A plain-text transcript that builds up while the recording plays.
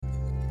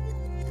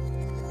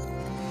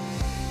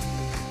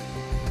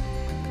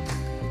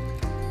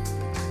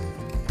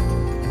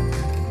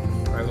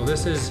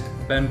this is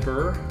Ben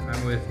Burr.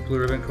 I'm with Blue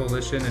Ribbon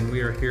Coalition, and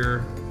we are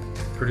here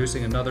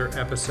producing another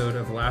episode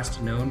of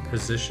Last Known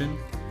Position.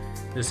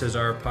 This is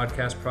our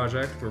podcast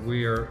project where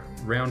we are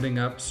rounding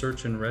up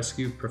search and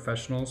rescue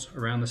professionals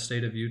around the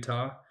state of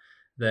Utah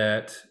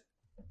that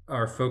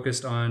are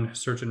focused on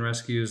search and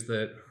rescues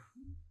that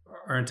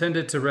are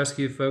intended to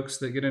rescue folks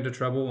that get into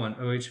trouble on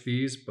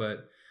OHVs,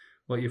 but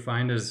what you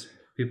find is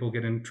people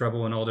get in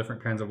trouble in all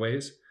different kinds of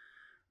ways.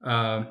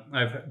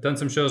 I've done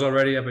some shows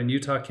already up in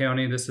Utah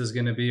County. This is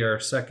going to be our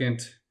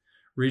second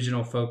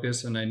regional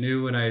focus, and I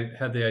knew when I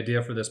had the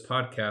idea for this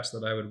podcast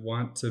that I would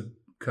want to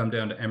come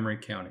down to Emery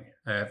County.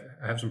 I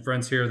have some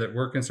friends here that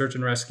work in search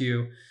and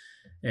rescue,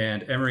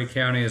 and Emery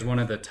County is one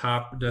of the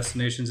top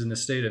destinations in the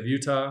state of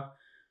Utah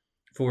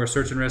for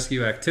search and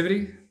rescue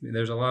activity.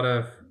 There's a lot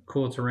of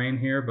cool terrain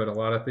here, but a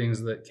lot of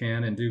things that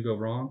can and do go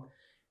wrong.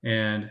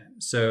 And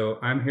so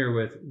I'm here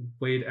with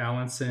Wade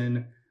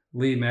Allenson,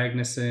 Lee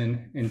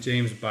Magnuson, and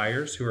James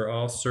Byers, who are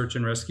all search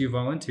and rescue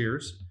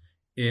volunteers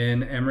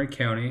in Emery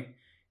County.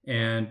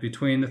 And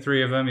between the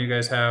three of them, you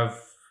guys have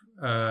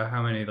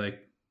how many, like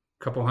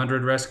a couple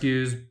hundred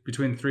rescues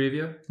between the three of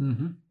you?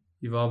 Mm-hmm.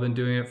 You've all been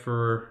doing it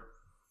for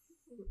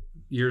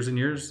years and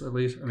years, at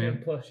least. I mean,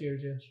 10 plus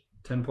years, yes.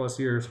 10 plus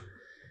years.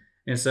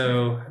 And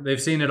so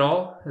they've seen it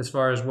all as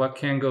far as what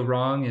can go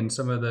wrong in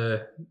some of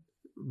the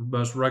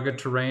most rugged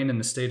terrain in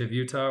the state of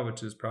Utah,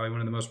 which is probably one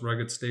of the most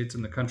rugged states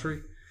in the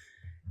country.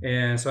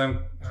 And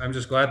so I'm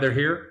just glad they're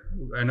here.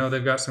 I know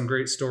they've got some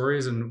great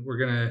stories, and we're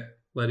going to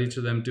let each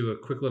of them do a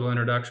quick little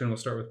introduction. We'll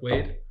start with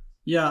Wade.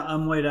 Yeah,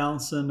 I'm Wade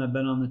Allenson. I've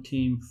been on the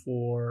team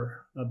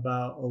for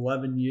about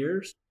 11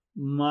 years.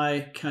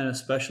 My kind of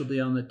specialty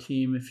on the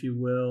team, if you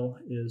will,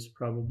 is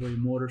probably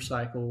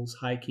motorcycles,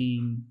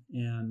 hiking,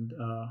 and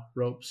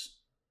ropes.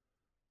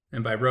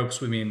 And by ropes,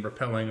 we mean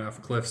rappelling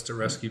off cliffs to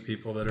rescue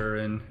people that are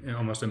in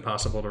almost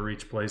impossible to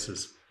reach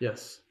places.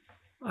 Yes.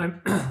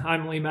 I'm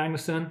Lee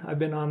Magnuson. I've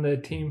been on the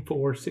team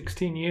for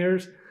 16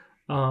 years.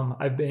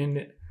 I've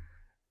been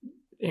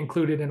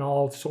included in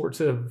all sorts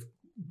of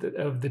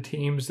the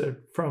teams,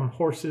 from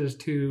horses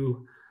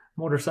to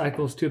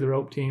motorcycles to the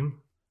rope team.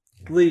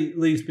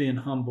 Lee's being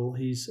humble.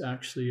 He's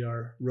actually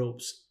our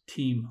ropes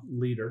team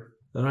leader.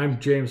 And I'm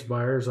James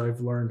Byers.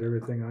 I've learned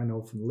everything I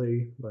know from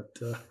Lee, but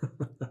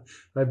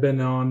I've been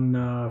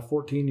on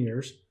 14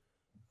 years.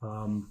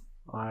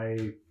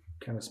 I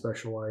kind of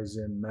specialize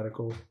in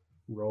medical,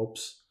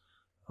 ropes,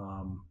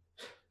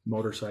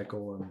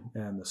 motorcycle,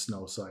 and the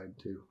snow side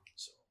too.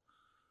 So.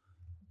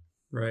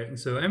 Right. And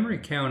so Emery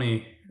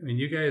County, I mean,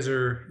 you guys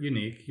are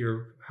unique.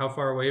 You're how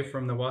far away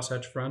from the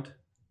Wasatch Front?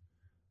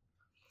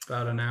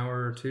 About an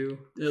hour or two?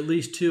 At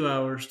least 2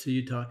 hours to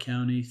Utah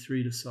County,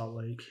 3 to Salt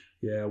Lake.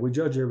 Yeah, we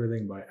judge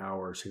everything by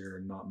hours here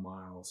and not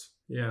miles.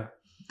 Yeah.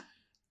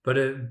 But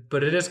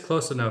it is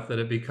close enough that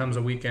it becomes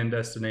a weekend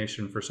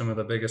destination for some of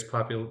the biggest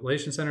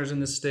population centers in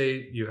the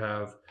state. You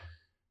have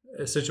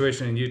a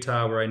situation in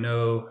Utah where I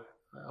know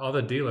all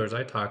the dealers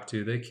I talk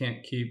to, they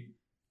can't keep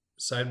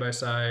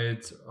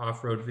side-by-sides,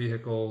 off-road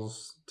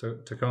vehicles,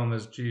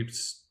 Tacomas,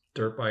 Jeeps,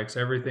 dirt bikes,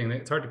 everything.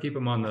 It's hard to keep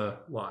them on the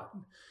lot.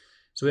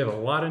 So we have a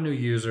lot of new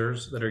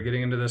users that are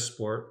getting into this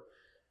sport.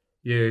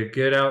 You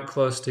get out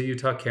close to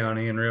Utah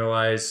County and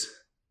realize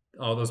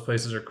all those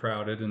places are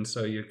crowded. And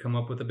so you come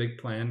up with a big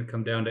plan to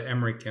come down to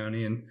Emery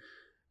County. And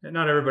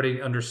not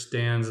everybody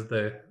understands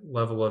the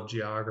level of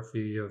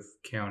geography of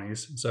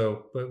counties.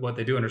 So, but what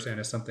they do understand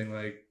is something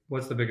like,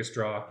 what's the biggest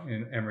draw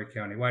in Emery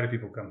County? Why do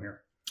people come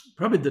here?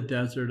 Probably the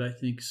desert, I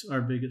think, is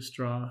our biggest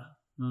draw.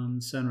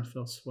 The Santa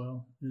Fe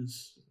Swell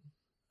is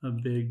a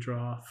big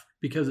draw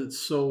because it's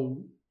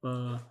so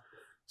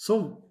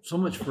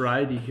much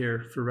variety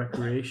here for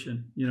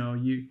recreation. You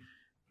know,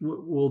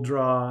 we'll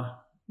draw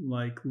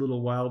like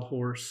Little Wild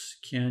Horse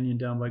Canyon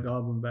down by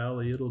Goblin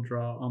Valley. It'll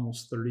draw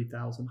almost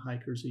 30,000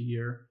 hikers a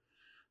year.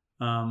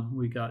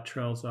 We got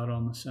trails out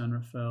on the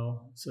Santa Fe,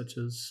 such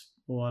as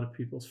a lot of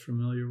people's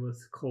familiar with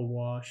Coal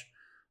Wash,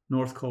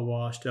 North Coal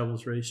Wash,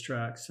 Devil's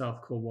Racetrack,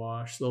 South Coal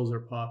Wash. Those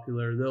are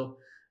popular.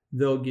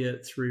 They'll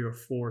get 3,000 or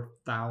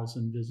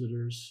 4,000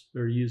 visitors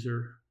or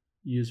user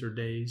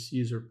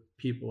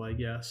people, I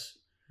guess.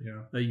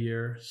 Yeah. A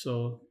year.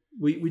 So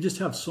we just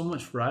have so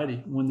much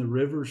variety. When the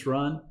rivers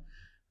run,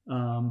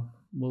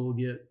 we'll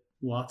get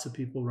lots of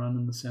people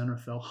running the San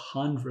Rafael.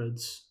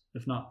 Hundreds,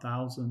 if not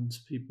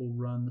thousands, people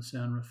run the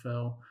San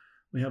Rafael.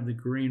 We have the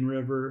Green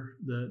River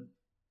that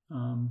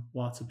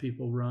lots of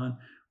people run.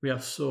 We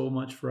have so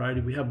much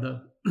variety. We have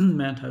the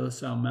Manti La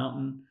Sal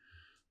Mountain.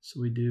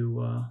 So we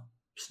do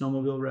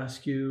snowmobile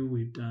rescue.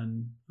 We've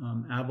done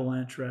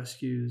avalanche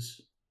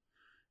rescues.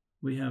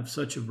 We have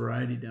such a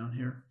variety down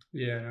here.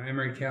 Yeah, no,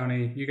 Emery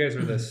County, you guys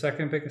are the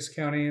second biggest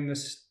county in the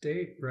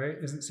state, right?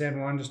 Isn't San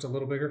Juan just a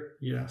little bigger?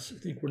 Yes, I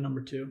think we're number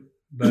 2.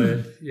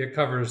 But it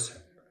covers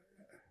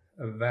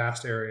a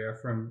vast area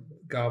from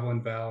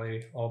Goblin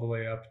Valley all the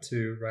way up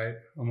to, right,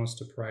 almost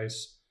to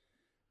Price.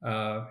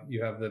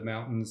 You have the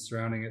mountains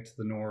surrounding it to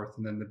the north,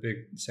 and then the big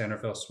Santa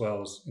Fe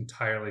Swell is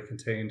entirely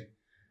contained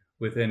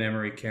within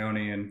Emery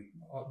County. And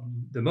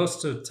the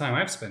most of the time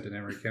I've spent in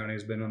Emery County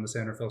has been on the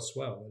Santa Fe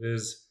Swell. It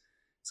is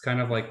It's kind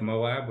of like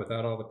Moab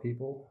without all the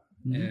people,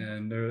 Mhm.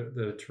 and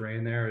the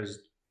terrain there is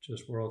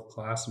just world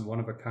class and one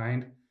of a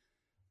kind.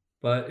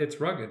 But it's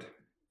rugged.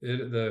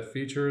 The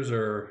features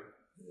are.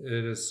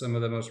 It is some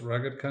of the most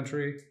rugged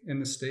country in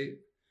the state,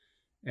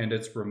 and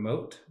it's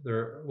remote.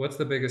 What's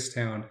the biggest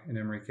town in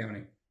Emery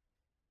County?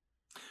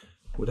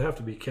 Would have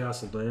to be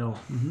Castledale.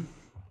 Mhm.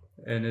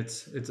 And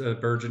it's a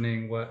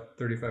burgeoning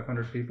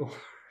 3,500 people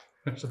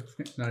or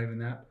something, not even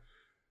that.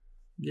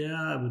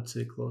 Yeah, I would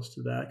say close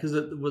to that because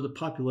the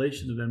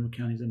population of Emery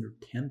County is under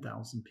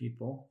 10,000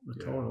 people, the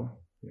total.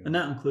 Yeah. And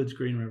that includes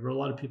Green River. A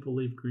lot of people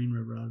leave Green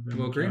River out of Emery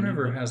County. Green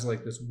River has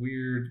like this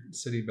weird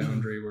city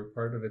boundary where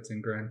part of it's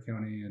in Grand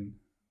County,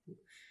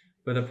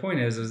 but the point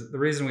is the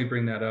reason we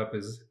bring that up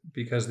is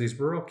because these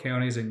rural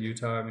counties in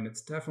Utah, I mean,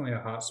 it's definitely a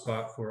hot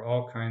spot for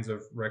all kinds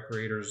of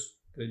recreators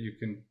that you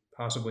can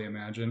possibly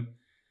imagine,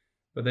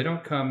 but they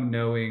don't come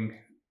knowing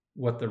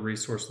what the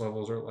resource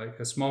levels are like.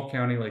 A small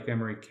county like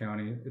Emery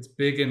County, it's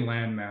big in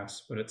land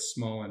mass, but it's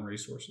small in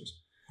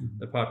resources. Mm-hmm.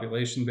 The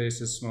population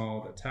base is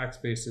small, the tax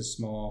base is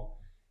small.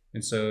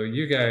 And so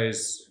you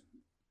guys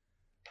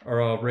are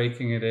all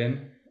raking it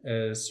in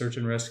as search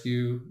and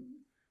rescue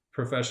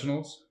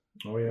professionals.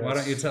 Oh yeah. Why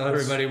don't you tell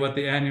everybody what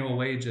the annual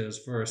wage is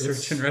for a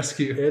search and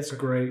rescue? It's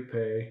great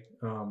pay.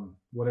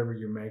 Whatever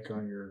you make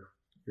on your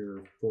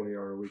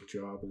 40-hour-a-week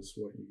job is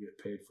what you get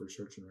paid for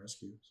search and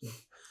rescue. So.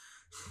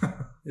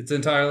 It's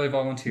entirely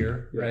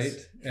volunteer, right?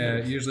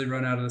 Yes. Usually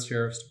run out of the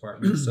sheriff's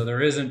department. So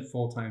there isn't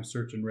full-time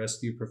search and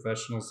rescue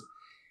professionals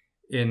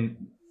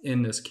in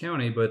this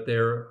county, but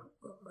there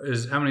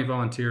is. How many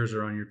volunteers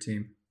are on your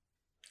team?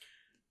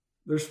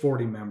 There's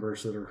 40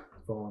 members that are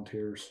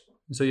volunteers.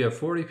 So you have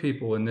 40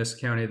 people in this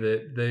county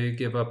that they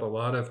give up a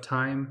lot of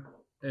time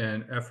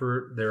and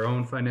effort, their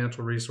own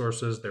financial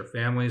resources, their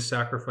families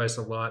sacrifice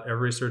a lot.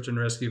 Every search and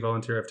rescue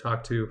volunteer I've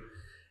talked to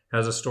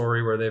has a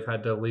story where they've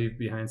had to leave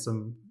behind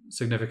some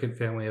significant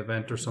family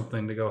event or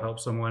something to go help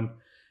someone.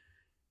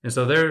 And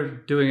so they're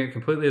doing it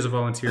completely as a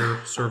volunteer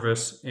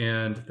service,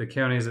 and the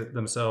counties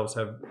themselves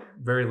have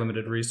very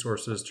limited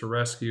resources to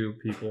rescue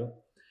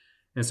people.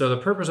 And so the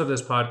purpose of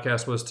this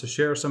podcast was to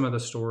share some of the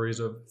stories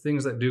of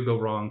things that do go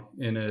wrong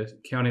in a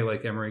county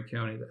like Emery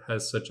County that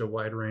has such a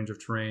wide range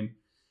of terrain.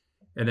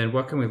 And then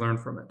what can we learn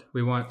from it?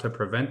 We want to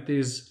prevent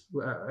these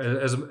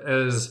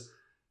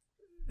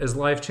as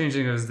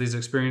life-changing as these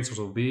experiences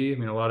will be. I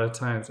mean, a lot of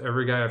times,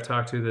 every guy I've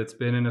talked to that's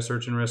been in a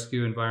search and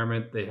rescue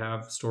environment, they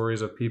have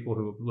stories of people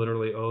who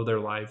literally owe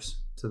their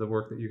lives to the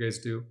work that you guys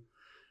do.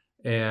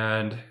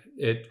 And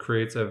it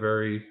creates a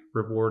very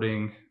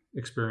rewarding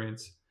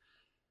experience.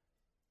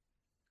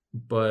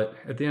 But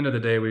at the end of the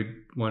day, we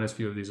want as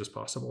few of these as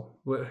possible.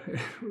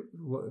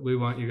 We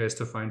want you guys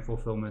to find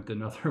fulfillment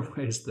in other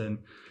ways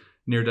than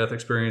near-death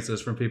experiences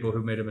from people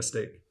who made a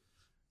mistake.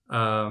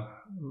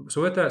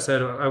 So with that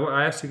said,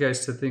 I asked you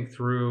guys to think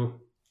through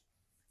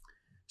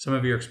some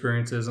of your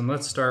experiences, and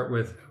let's start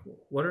with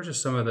what are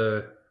just some of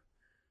the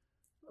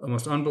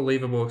most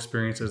unbelievable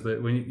experiences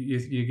that when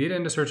you get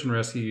into search and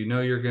rescue, you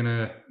know you're going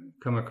to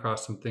come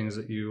across some things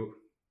that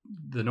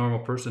the normal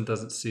person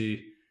doesn't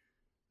see.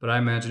 But I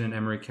imagine in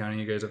Emery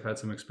County, you guys have had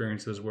some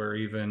experiences where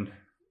even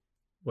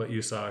what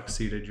you saw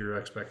exceeded your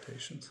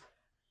expectations.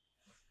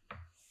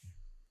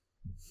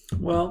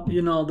 Well,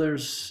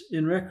 there's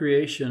in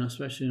recreation,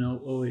 especially in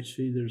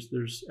OHV,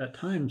 there's at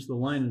times the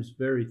line is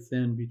very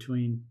thin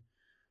between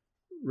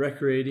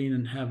recreating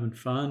and having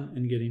fun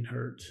and getting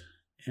hurt.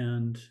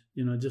 And,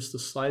 just the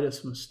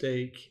slightest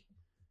mistake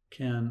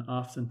can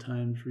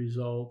oftentimes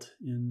result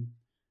in,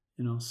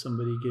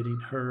 somebody getting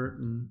hurt.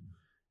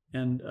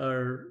 And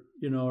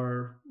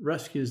our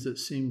rescues that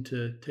seem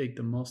to take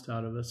the most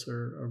out of us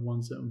are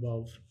ones that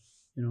involve,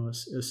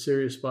 a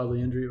serious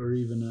bodily injury or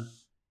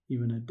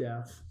even a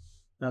death.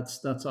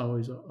 That's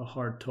always a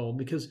hard toll,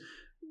 because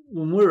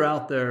when we're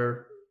out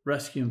there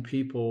rescuing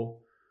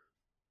people,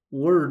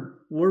 we're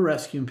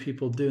rescuing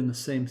people doing the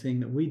same thing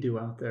that we do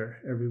out there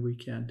every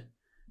weekend.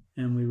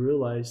 And we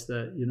realize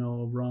that,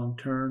 a wrong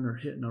turn or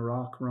hitting a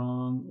rock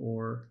wrong,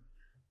 or,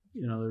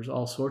 there's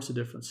all sorts of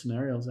different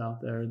scenarios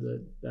out there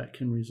that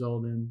can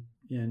result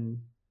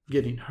in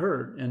getting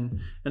hurt.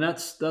 And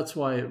that's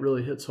why it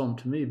really hits home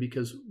to me,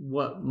 because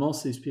what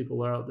most of these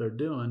people are out there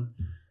doing,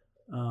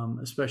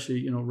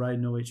 especially,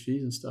 riding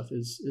OHVs and stuff,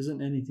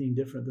 isn't anything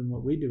different than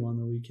what we do on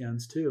the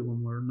weekends too,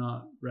 when we're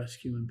not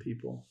rescuing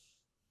people.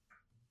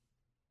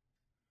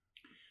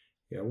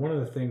 Yeah, one of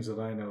the things that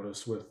I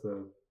noticed with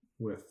the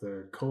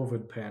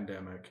COVID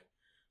pandemic,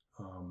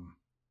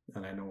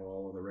 and I know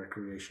all of the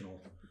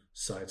recreational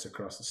sites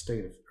across the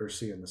state are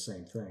seeing the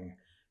same thing,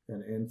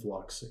 an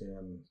influx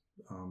in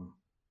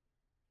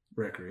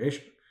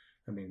recreation.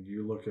 I mean,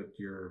 you look at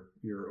your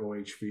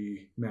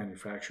OHV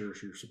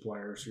manufacturers, your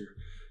suppliers, your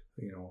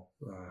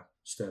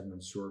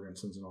Stedman's,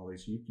 Jorgensen's, and all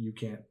these. You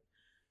can't.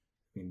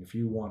 I mean, if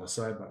you want a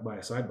side by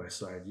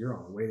side, you're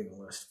on a waiting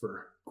list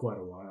for quite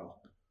a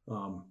while.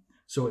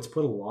 So it's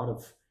put a lot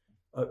of.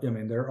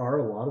 There are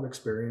a lot of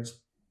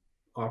experienced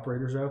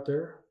operators out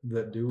there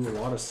that do a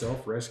lot of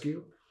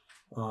self-rescue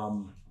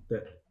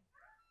that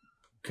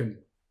can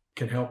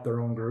can help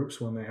their own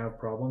groups when they have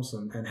problems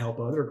and help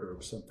other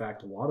groups. In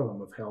fact, a lot of them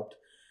have helped,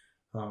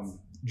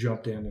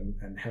 jumped in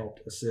and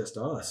helped assist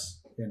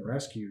us in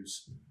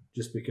rescues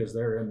just because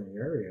they're in the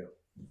area.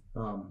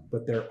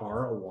 But there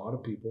are a lot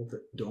of people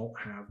that don't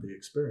have the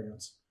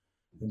experience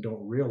and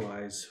don't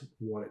realize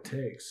what it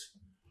takes.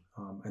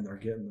 And they're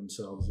getting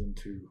themselves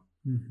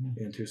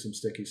into some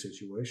sticky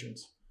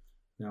situations.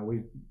 Now,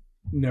 we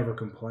never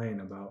complain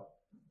about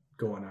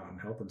going out and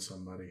helping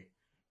somebody.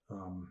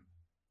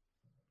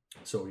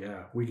 So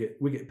yeah, we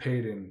get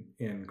paid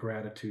in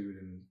gratitude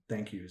and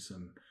thank yous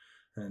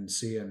and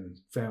seeing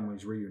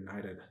families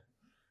reunited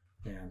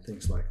and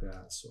things like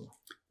that. So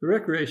the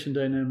recreation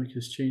dynamic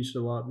has changed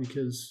a lot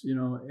because,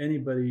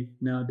 anybody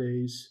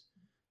nowadays,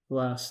 the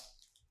last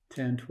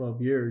 10,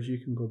 12 years, you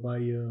can go buy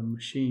you a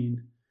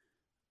machine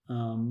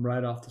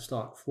right off the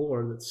stock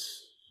floor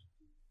that's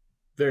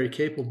very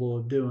capable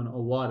of doing a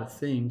lot of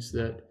things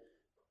that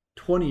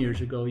 20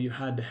 years ago you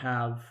had to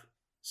have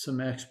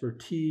some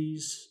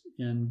expertise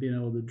in being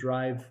able to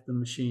drive the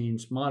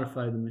machines,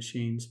 modify the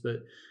machines. But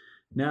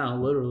now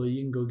literally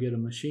you can go get a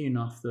machine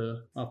off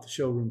the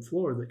showroom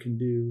floor that can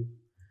do,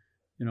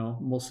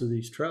 most of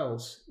these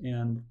trails.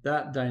 And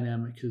that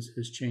dynamic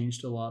has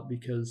changed a lot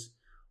because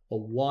a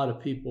lot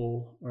of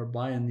people are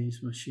buying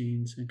these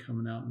machines and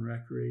coming out and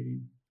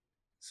recreating.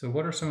 So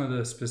what are some of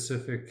the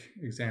specific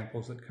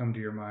examples that come to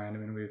your mind? I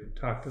mean, we've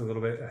talked a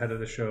little bit ahead of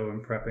the show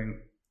and prepping.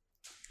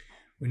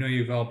 We know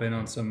you've all been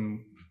on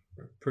some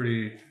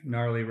pretty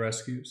gnarly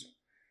rescues.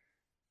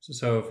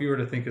 So if you were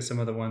to think of some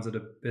of the ones that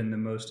have been the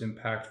most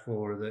impactful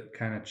or that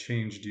kind of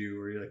changed you,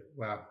 where you're like,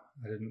 wow,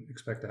 I didn't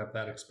expect to have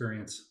that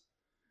experience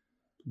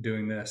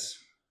doing this.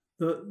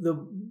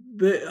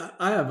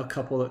 I have a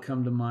couple that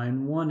come to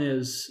mind. One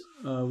is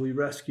we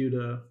rescued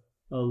a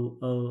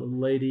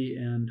lady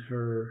and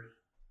her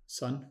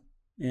son,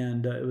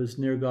 and it was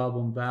near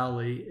Goblin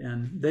Valley,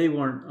 and they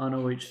weren't on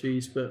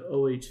OHVs, but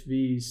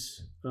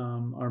OHVs,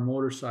 our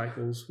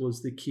motorcycles,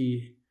 was the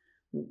key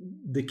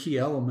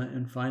element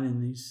in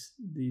finding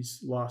these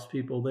lost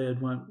people. They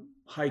had went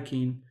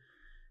hiking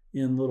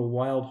in Little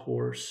Wild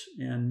Horse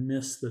and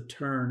missed the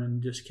turn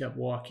and just kept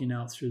walking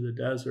out through the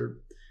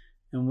desert,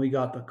 and we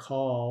got the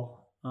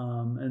call.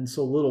 And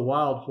so Little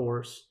Wild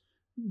Horse,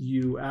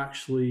 you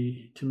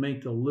actually, to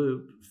make the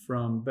loop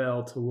from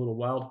Bell to Little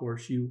Wild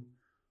Horse,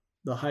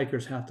 the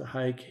hikers have to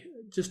hike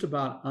just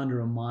about under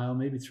a mile,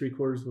 maybe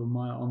 3/4 of a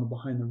mile on the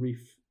Behind the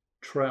Reef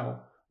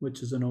Trail,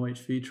 which is an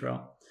OHV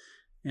trail.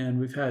 And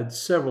we've had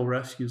several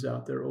rescues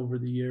out there over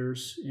the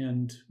years,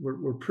 and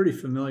we're pretty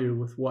familiar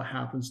with what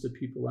happens to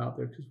people out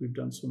there because we've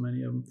done so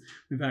many of them.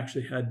 We've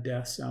actually had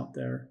deaths out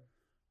there.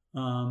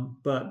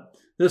 But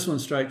this one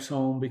strikes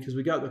home because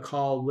we got the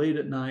call late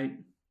at night,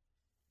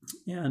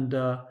 and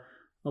a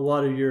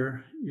lot of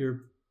your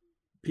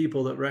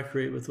people that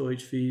recreate with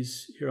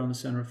OHVs here on the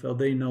Center Trail,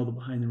 they know the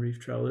Behind the Reef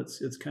Trail.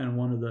 It's kind of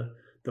one of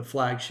the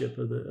flagship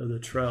of the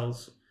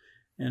trails,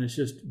 and it's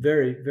just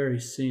very, very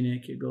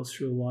scenic. It goes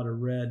through a lot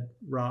of red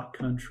rock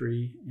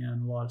country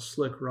and a lot of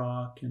slick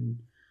rock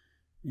and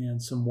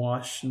some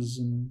washes,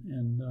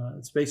 and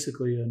it's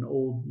basically an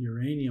old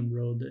uranium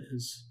road that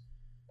has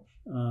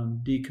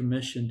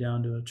decommissioned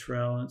down to a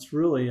trail, and it's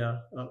really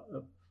a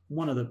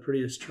one of the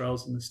prettiest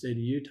trails in the state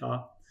of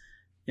Utah.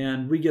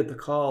 And we get the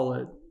call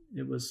at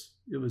it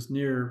was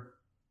near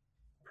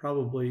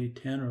probably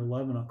 10 or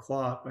 11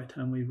 o'clock by the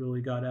time we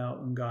really got out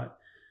and got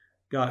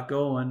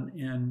going.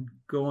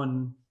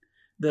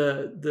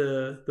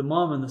 The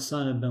mom and the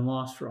son had been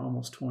lost for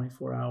almost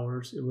 24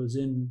 hours. It was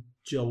in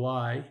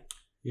July.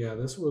 Yeah,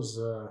 this was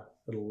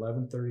at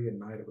 11:30 at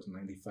night. It was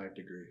 95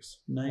 degrees.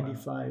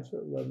 95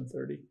 at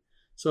 11:30.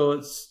 So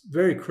it's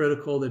very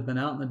critical. They've been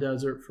out in the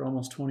desert for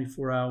almost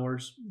 24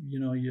 hours.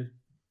 You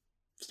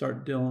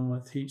start dealing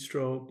with heat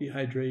stroke,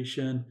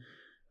 dehydration.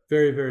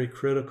 Very, very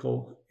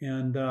critical.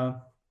 And it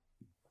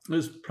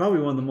was probably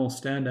one of the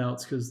most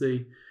standouts because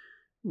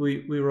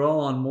we were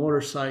all on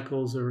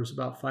motorcycles. There was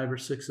about 5 or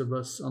 6 of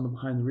us on the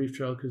Behind the Reef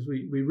Trail because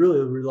we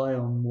really rely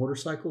on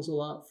motorcycles a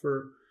lot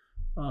for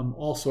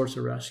all sorts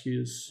of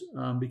rescues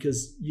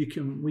because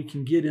we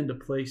can get into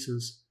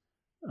places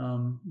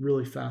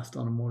really fast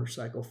on a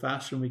motorcycle,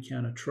 faster than we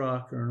can a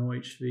truck or an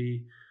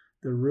OHV.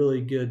 They're really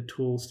good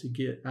tools to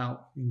get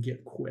out and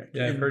get quick.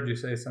 Yeah, I've heard you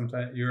say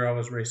sometimes you're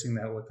always racing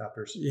the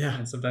helicopters. Yeah,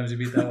 and sometimes you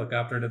beat the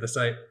helicopter to the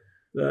site.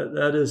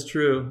 That is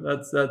true.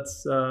 That's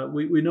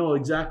we know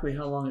exactly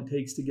how long it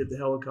takes to get the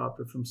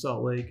helicopter from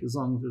Salt Lake, as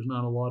long as there's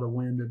not a lot of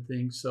wind and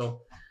things.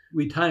 So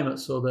we time it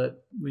so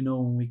that we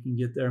know when we can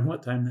get there and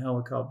what time the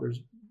helicopter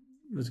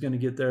is going to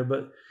get there.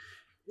 But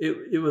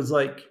it was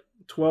like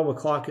 12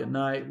 o'clock at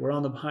night. We're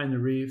on the Behind the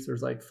Reef.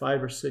 There's like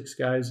 5 or 6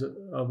 guys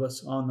of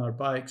us on our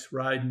bikes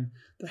riding.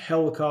 The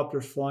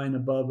helicopter's flying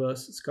above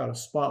us. It's got a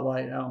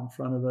spotlight out in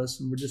front of us,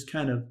 and we're just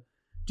kind of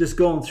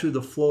going through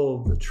the flow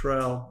of the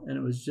trail. And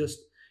it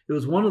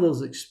was one of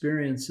those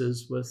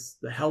experiences with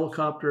the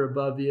helicopter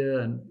above you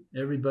and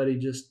everybody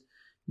just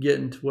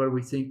getting to where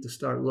we think to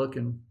start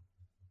looking.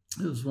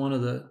 It was one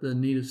of the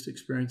neatest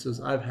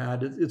experiences I've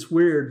had. It's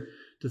weird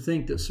to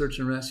think that search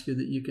and rescue,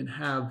 that you can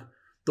have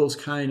those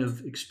kind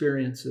of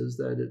experiences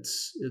that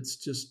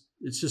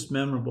it's just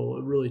memorable.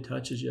 It really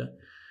touches you.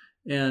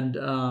 And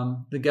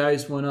the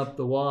guys went up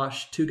the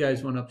wash. 2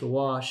 guys went up the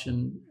wash,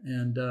 and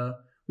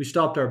we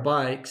stopped our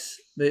bikes.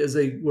 As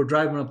they were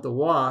driving up the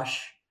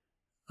wash,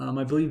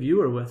 I believe you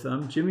were with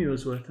them. Jimmy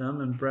was with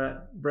them, and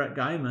Brett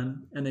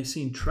Guyman, and they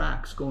seen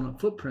tracks going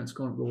up, footprints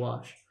going up the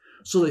wash.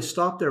 So they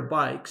stopped their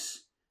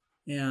bikes,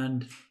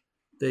 and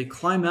they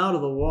climb out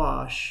of the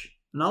wash.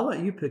 And I'll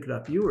let you pick it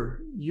up. You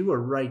were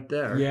right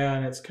there. Yeah,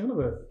 and it's kind of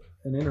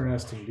an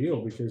interesting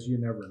deal because you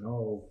never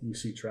know. You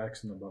see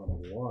tracks in the bottom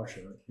of the wash,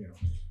 and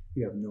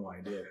you have no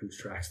idea whose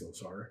tracks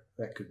those are.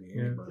 That could be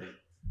anybody.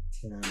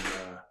 Yeah. And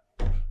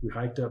we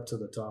hiked up to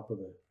the top of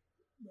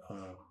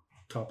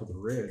the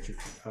ridge,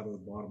 out of the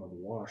bottom of the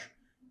wash,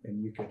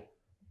 and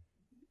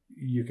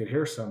you could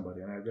hear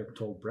somebody. And I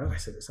told Brett, I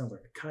said, it sounds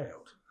like a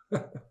coyote.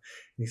 And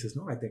he says,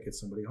 no, I think it's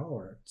somebody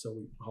hollering. So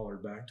we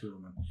hollered back to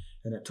him,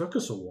 and it took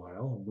us a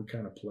while, and we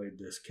kind of played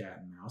this cat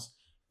and mouse.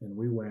 And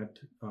we went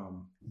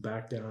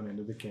back down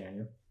into the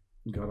canyon,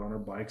 got on our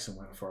bikes, and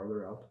went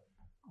farther up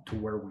to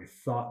where we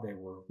thought they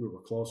were. We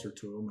were closer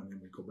to them, and then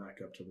we go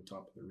back up to the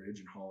top of the ridge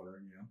and holler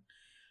again.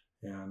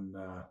 And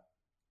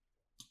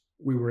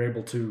we were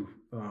able to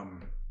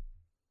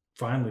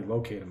finally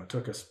locate them. It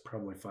took us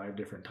probably 5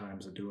 different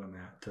times of doing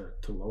that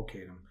to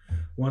locate them.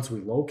 Once we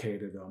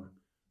located them,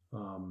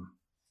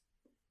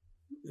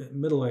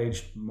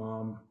 middle-aged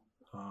mom,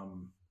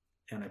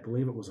 and I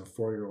believe it was a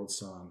 4-year-old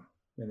son,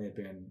 and they'd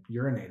been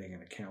urinating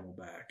in a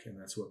Camelback, and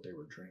that's what they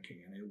were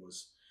drinking. And it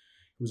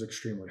was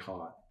extremely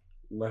hot.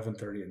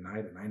 11:30 at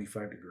night at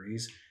 95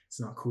 degrees.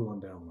 It's not cooling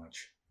down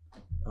much.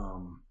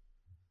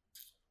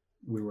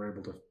 We were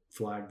able to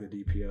flag the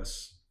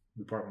DPS,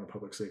 Department of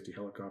Public Safety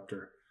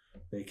helicopter.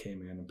 They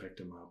came in and picked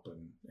him up,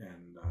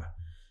 and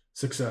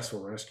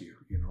successful rescue.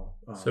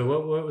 So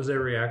what was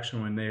their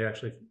reaction when they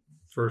actually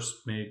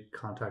first made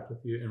contact with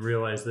you and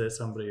realized that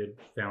somebody had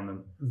found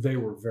them? They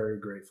were very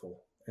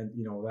grateful, and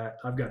that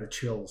I've got the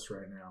chills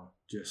right now.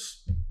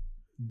 Just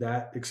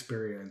that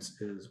experience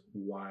is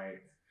why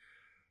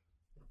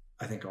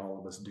I think all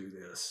of us do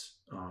this,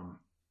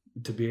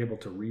 to be able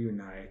to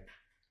reunite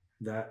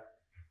that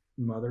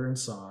mother and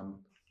son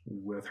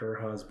with her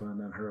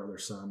husband and her other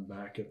son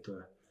back at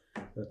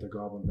the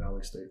Goblin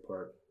Valley State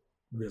Park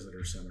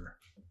Visitor Center,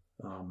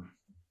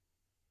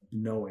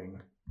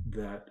 knowing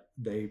that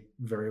they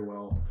very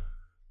well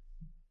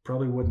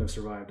probably wouldn't have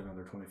survived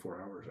another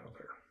 24 hours out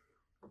there.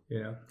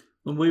 Yeah.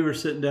 When we were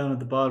sitting down at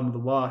the bottom of the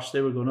wash,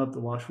 they were going up the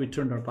wash. We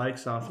turned our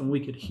bikes off, and we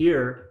could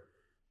hear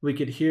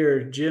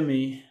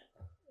Jimmy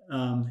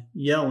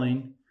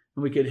yelling,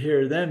 and we could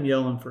hear them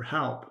yelling for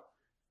help.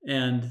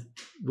 And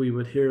we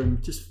would hear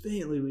them just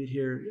faintly. We'd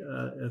hear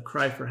a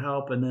cry for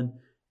help, and then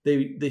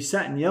they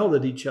sat and yelled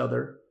at each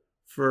other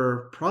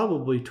for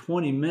probably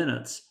 20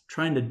 minutes,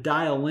 trying to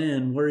dial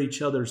in where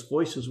each other's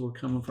voices were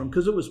coming from,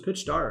 because it was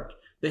pitch dark.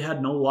 They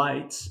had no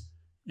lights,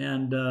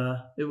 and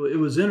it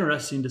was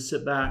interesting to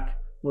sit back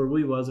where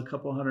we was a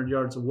couple 100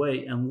 yards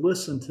away and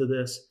listen to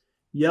this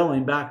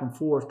yelling back and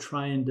forth,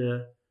 trying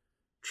to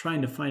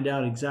find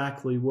out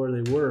exactly where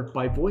they were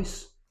by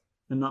voice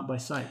and not by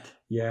sight.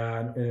 Yeah,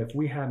 and if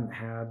we hadn't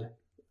had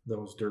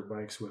those dirt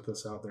bikes with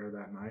us out there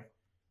that night,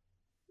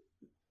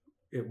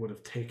 it would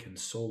have taken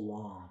so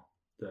long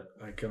that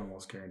I can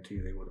almost guarantee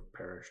they would have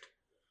perished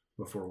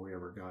before we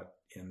ever got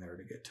in there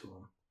to get to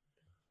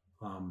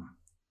them.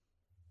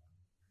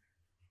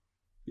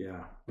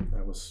 Yeah,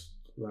 that was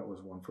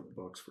one for the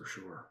books for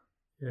sure.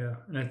 Yeah,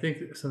 and I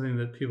think something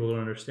that people don't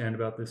understand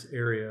about this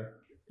area,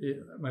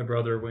 my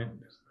brother went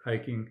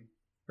hiking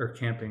or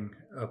camping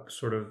up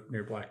sort of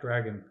near Black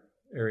Dragon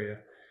area,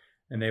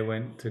 and they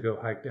went to go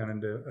hike down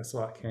into a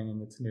slot canyon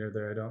that's near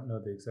there. I don't know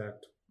the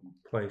exact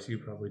place, you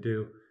probably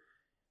do.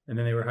 And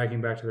then they were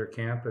hiking back to their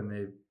camp, and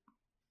they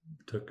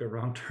took a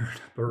wrong turn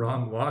up a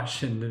wrong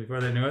wash, and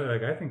before they knew it, they're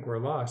like, I think we're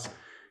lost.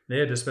 They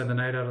had to spend the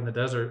night out in the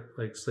desert,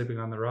 like sleeping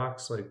on the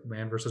rocks, like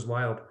man versus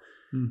wild.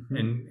 Mm-hmm.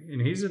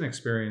 And he's an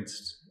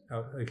experienced,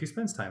 like he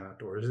spends time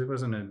outdoors. It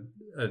wasn't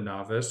a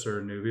novice or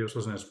a newbie. This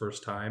wasn't his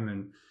first time.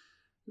 And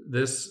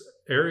this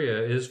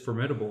area is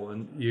formidable,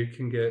 and it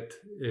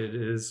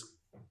is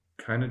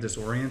kind of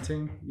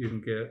disorienting. You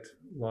can get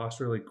lost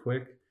really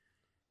quick.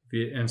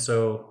 And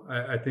so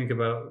I think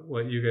about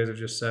what you guys have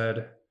just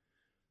said,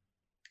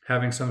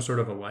 having some sort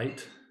of a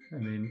light. I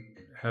mean,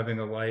 having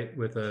a light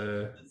with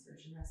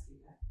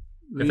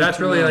if that's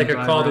really like a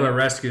call to a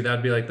rescue,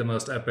 that'd be like the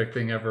most epic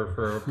thing ever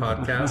for a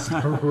podcast.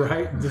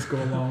 Right? Just go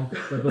along.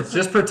 Let's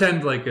just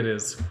pretend like it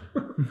is.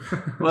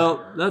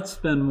 Well, that's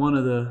been one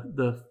of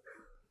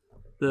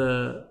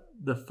the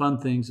fun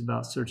things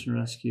about search and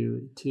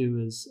rescue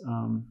too,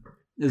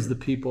 is the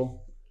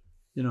people.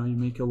 You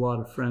make a lot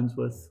of friends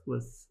with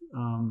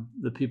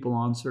the people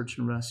on search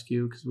and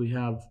rescue, because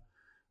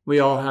we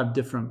all have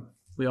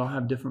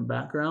different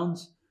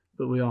backgrounds,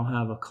 but we all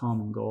have a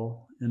common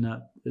goal, and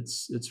that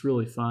it's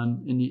really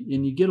fun, and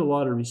you get a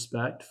lot of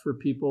respect for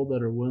people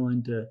that are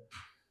willing to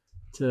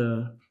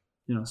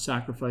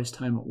sacrifice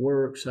time at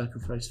work,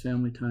 sacrifice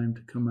family time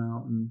to come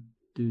out and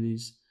do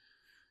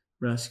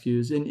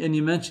rescues. And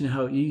you mentioned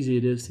how easy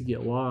it is to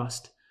get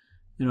lost.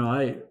 You know,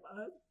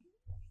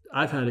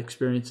 I've had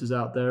experiences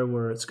out there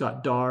where it's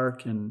got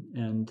dark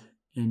and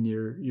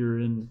you're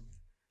in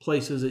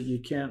places that you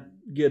can't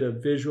get a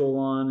visual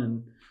on,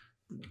 and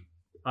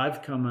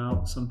I've come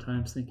out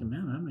sometimes thinking,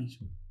 man, I may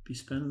be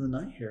spending the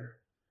night here.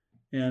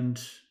 And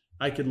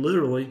I could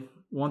literally,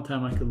 one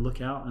time I could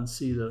look out and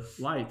see the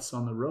lights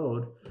on the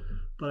road,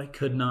 but I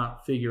could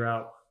not figure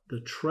out the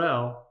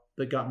trail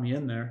that got me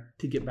in there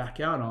to get back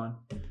out on,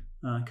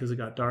 because it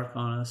got dark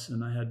on us,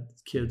 and I had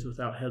kids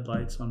without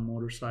headlights on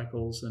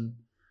motorcycles, and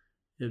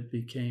it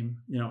became,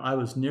 I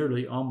was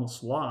nearly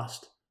almost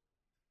lost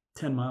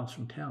 10 miles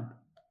from town.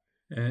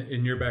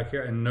 In your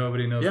backyard, and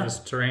nobody knows this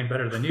terrain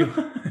better than you.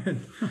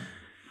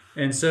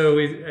 And so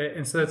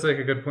that's like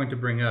a good point to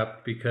bring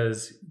up,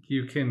 because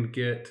you can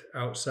get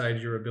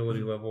outside your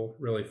ability level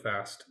really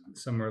fast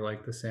somewhere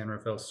like the San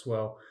Rafael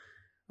Swell.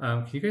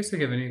 Can you guys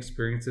think of any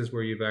experiences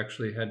where you've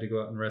actually had to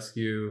go out and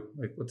rescue,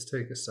 like, let's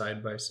take a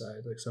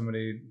side-by-side, like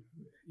somebody,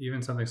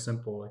 even something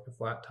simple like a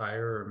flat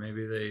tire, or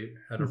maybe they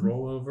had a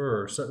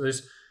rollover, or so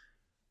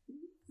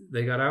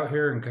they got out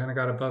here and kind of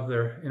got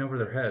over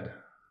their head.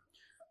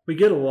 We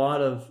get a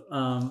lot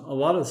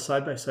of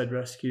side-by-side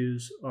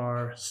rescues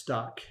are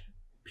stuck.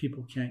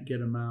 People can't get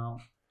them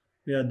out.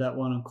 We had that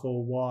one in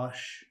Coal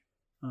Wash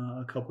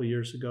a couple of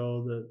years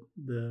ago that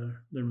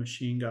their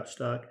machine got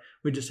stuck.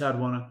 We just had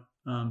one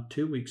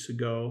 2 weeks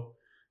ago.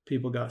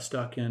 People got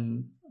stuck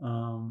in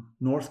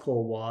North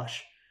Coal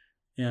Wash,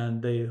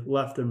 and they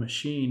left their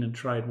machine and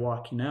tried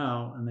walking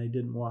out, and they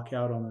didn't walk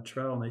out on the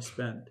trail, and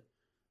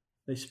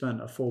they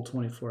spent a full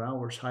 24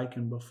 hours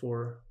hiking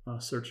before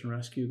search and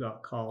rescue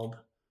got called.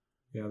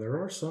 Yeah,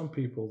 there are some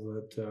people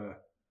that a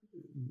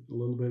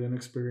little bit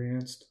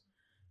inexperienced,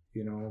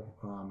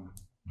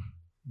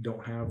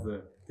 don't have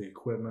the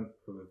equipment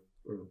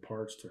or the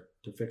parts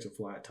to fix a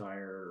flat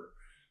tire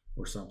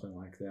or something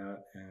like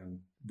that, and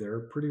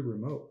they're pretty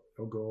remote.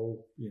 They'll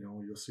go,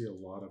 you'll see a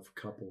lot of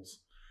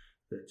couples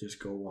that just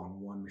go on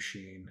one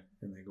machine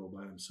and they go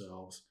by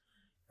themselves,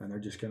 and they're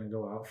just going to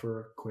go out for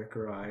a quick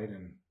ride,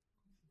 and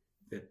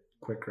that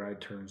quick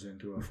ride turns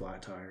into a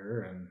flat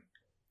tire, and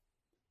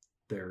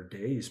they're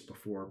days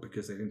before,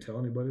 because they didn't tell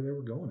anybody they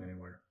were going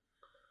anywhere.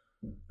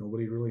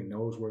 Nobody really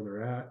knows where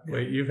they're at.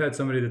 Wait, you've had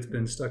somebody that's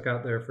been stuck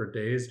out there for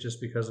days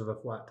just because of a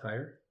flat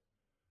tire?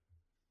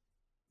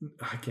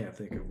 I can't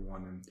think of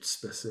one in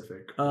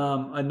specific.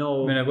 I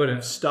know. I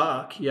wouldn't.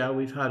 Stuck. Yeah,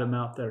 we've had them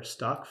out there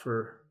stuck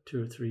for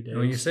 2 or 3 days.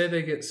 When you say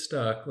they get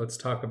stuck, let's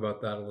talk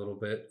about that a little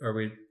bit. Are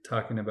we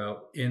talking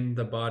about in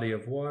the body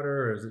of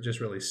water, or is it just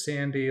really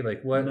sandy?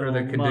 Like, what are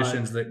the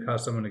conditions that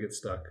cause someone to get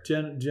stuck?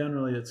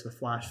 Generally, it's a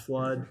flash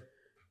flood.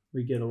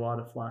 We get a lot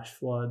of flash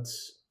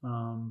floods.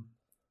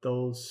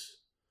 Those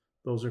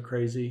are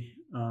crazy.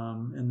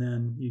 And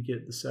then you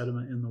get the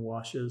sediment in the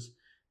washes,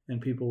 and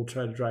people will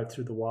try to drive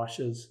through the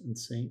washes and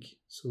sink.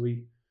 So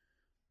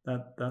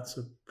that's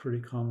a pretty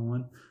common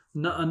one.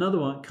 Another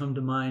one come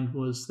to mind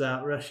was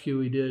that rescue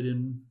we did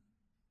in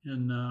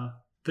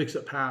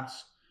Fix-It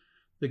Pass.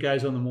 The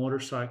guys on the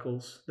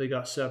motorcycles, they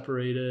got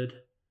separated,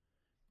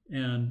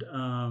 and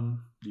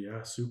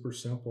super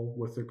simple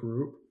with the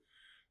group.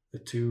 The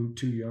two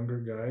younger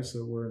guys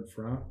that were in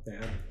front, they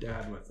had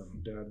Dad with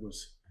them. Dad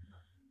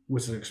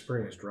was an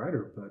experienced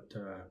rider, but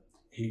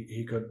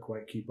he couldn't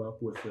quite keep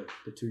up with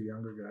the two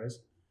younger guys,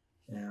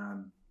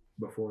 and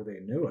before they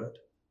knew it,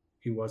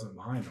 he wasn't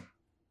behind them.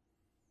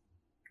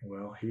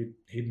 Well,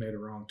 he'd made a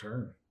wrong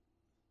turn,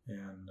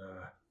 and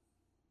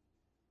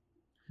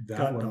that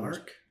got one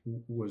dark.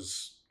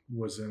 was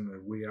in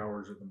the wee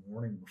hours of the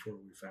morning before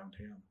we found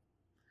him.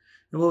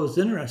 And what was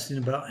interesting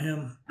about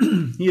him,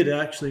 he had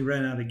actually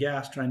ran out of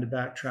gas trying to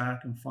backtrack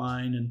and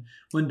find. And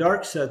when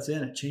dark sets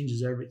in, it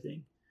changes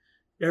everything.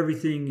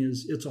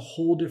 It's a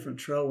whole different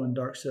trail when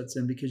dark sets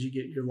in, because you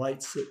get your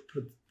lights that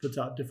puts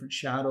out different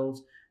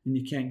shadows, and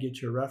you can't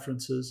get your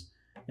references.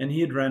 And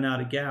he had run out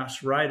of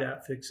gas right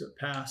at Fix-It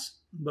Pass.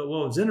 But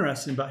what was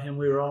interesting about him,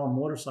 we were all on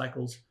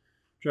motorcycles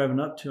driving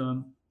up to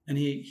him, and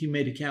he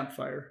made a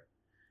campfire.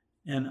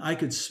 And I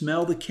could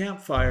smell the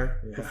campfire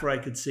before I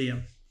could see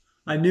him.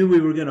 I knew we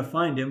were going to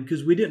find him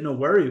because we didn't know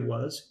where he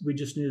was. We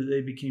just knew that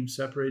they became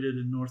separated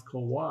in North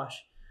Coal Wash.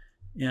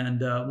 And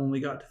when we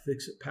got to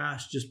Fix-It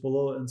Pass, just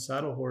below it in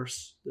Saddle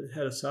Horse, the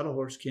head of Saddle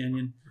Horse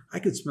Canyon, I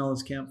could smell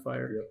his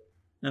campfire. Yep.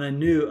 And I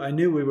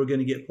knew we were going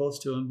to get close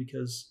to him,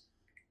 because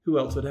who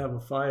else would have a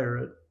fire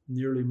at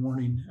the early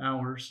morning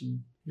hours?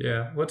 And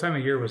yeah. What time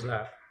of year was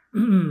that?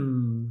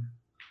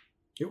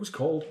 It was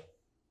cold.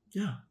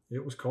 Yeah.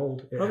 It was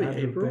cold. Probably it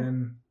had April.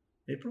 Been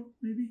April,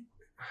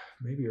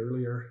 maybe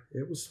earlier.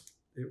 It was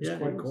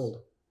quite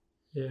cold.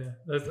 Yeah.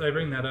 I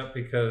bring that up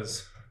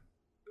because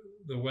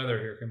the weather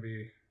here can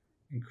be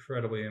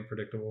incredibly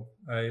unpredictable.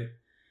 I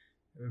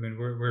mean,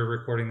 we're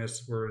recording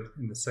this. We're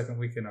in the second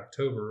week in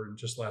October, and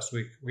just last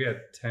week we had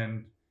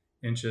 10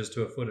 inches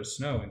to a foot of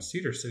snow in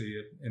Cedar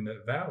City in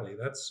the valley.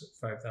 That's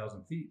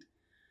 5,000 feet.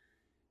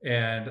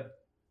 And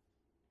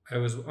I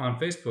was on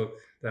Facebook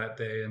that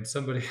day, and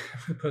somebody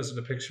posted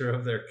a picture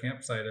of their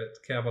campsite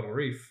at Capitol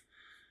Reef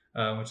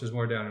which is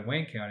more down in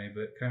Wayne County,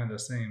 but kind of the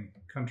same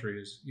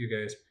country as you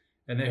guys.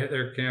 And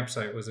their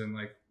campsite was in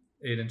like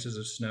 8 inches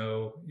of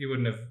snow. You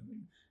wouldn't have,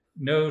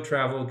 no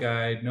travel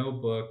guide, no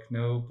book,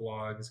 no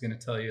blog is going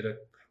to tell you to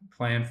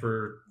plan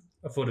for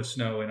a foot of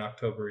snow in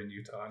October in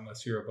Utah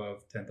unless you're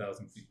above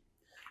 10,000 feet.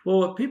 Well,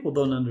 what people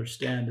don't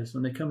understand is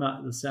when they come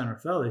out to the San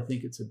Rafael, they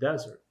think it's a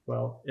desert.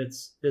 Well,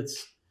 it's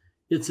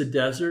a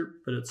desert,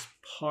 but it's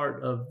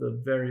part of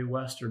the very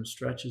western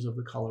stretches of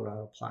the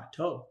Colorado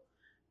Plateau.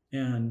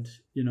 And,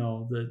 you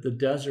know, the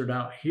desert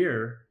out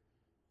here,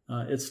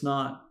 it's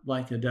not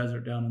like a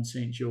desert down in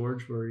St.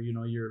 George where, you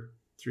know, you're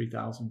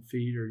 3,000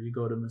 feet or you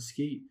go to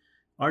Mesquite.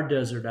 Our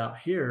desert out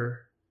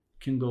here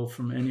can go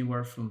from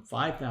anywhere from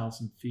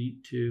 5,000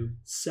 feet to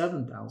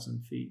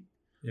 7,000 feet.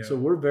 Yeah. So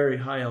we're very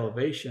high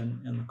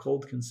elevation and the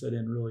cold can set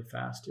in really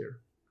fast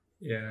here.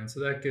 Yeah. And so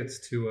that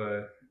gets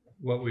to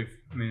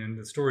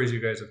the stories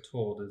you guys have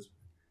told is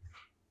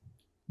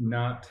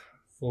not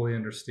fully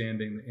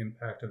understanding the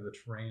impact of the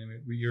terrain. I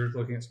mean, you're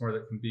looking at somewhere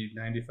that can be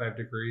 95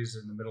 degrees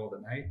in the middle of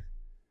the night,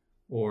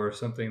 or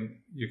something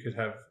you could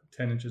have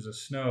 10 inches of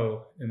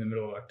snow in the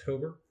middle of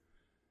October.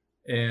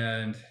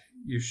 And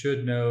you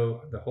should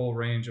know the whole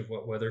range of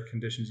what weather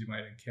conditions you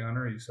might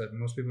encounter. You said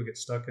most people get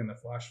stuck in the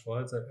flash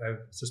floods. I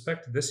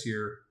suspect this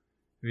year,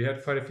 we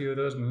had quite a few of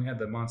those. When we had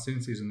the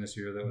monsoon season this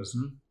year, that was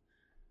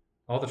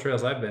all the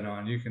trails I've been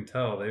on, you can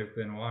tell they've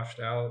been washed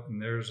out,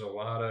 and there's a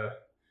lot of,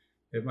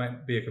 it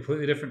might be a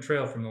completely different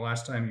trail from the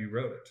last time you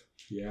rode it.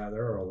 Yeah,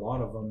 there are a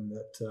lot of them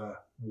that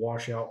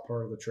wash out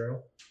part of the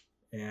trail,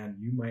 and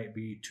you might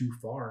be too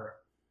far,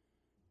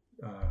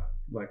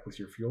 like with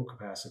your fuel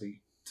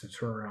capacity, to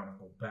turn around and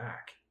go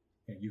back,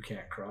 and you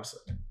can't cross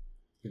it.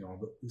 You know,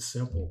 the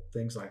simple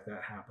things like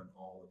that happen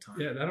all the time.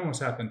 Yeah, that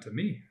almost happened to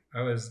me.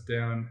 I was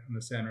down in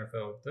the San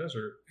Rafael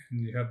Desert,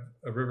 and you have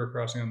a river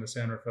crossing on the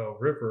San Rafael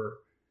River,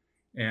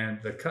 and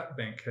the cut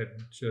bank had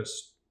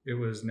just, it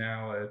was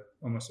now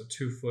almost a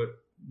 2-foot,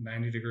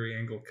 90-degree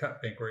angle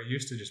cut bank, where it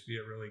used to just be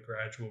a really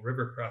gradual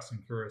river crossing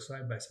through a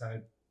side by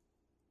side.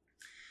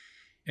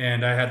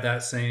 And I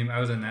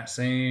was in that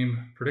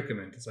same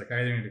predicament. It's like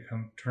I either need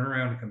to turn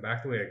around and come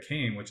back the way I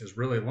came, which is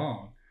really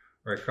long,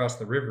 or I cross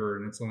the river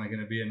and it's only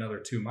going to be another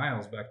 2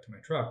 miles back to my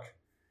truck.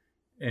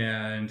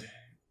 And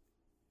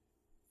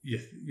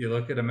you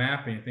look at a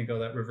map and you think, oh,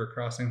 that river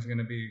crossing is going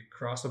to be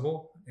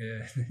crossable.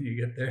 And you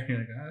get there and you're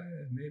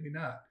like, maybe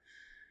not.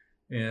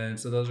 And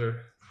so those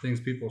are things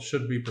people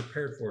should be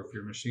prepared for. If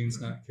your machine's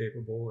not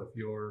capable, if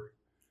your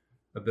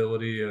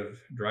ability of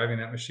driving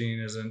that machine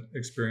isn't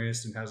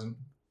experienced and hasn't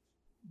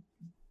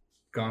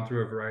gone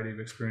through a variety of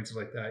experiences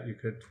like that, you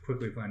could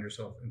quickly find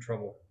yourself in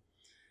trouble.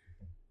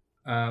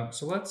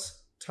 So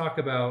let's talk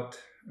about,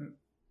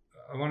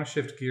 I want to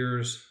shift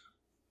gears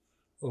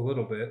a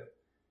little bit.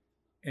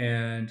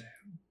 And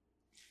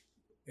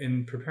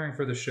in preparing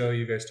for the show,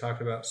 you guys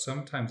talked about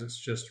sometimes it's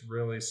just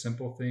really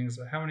simple things.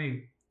 How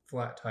many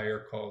flat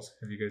tire calls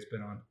have you guys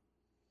been on?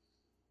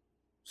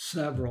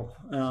 Several.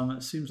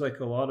 It seems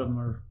like a lot of them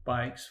are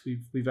bikes.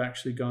 We've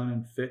actually gone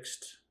and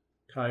fixed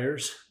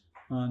tires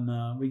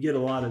on. We get a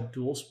lot of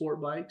dual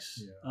sport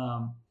bikes,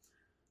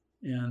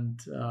 and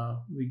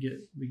we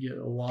get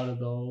a lot of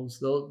those.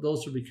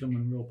 Those are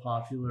becoming real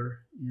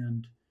popular,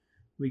 and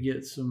we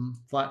get some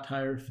flat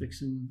tire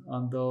fixing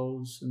on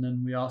those, and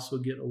then we also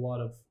get a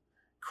lot of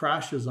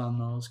crashes on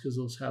those because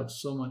those have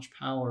so much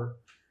power,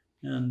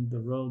 and the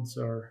roads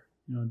are,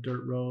 you know,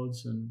 dirt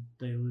roads, and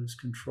they lose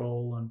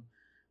control. And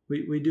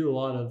we do a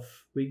lot of,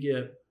 we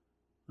get,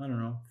 I don't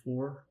know,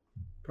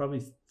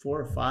 probably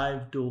 4 or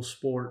 5 dual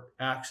sport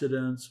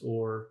accidents,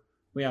 or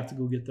we have to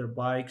go get their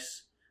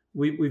bikes.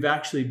 We've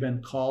actually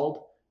been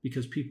called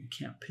because people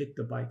can't pick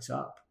the bikes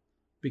up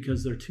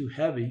because they're too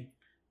heavy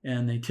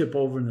and they tip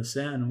over in the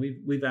sand. And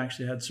we've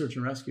actually had search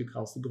and rescue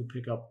calls to go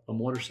pick up a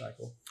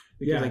motorcycle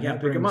because they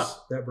can't pick them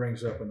up. That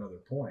brings up another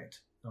point.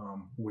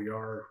 We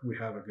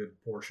have a good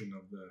portion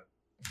of the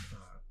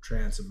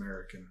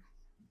Trans-American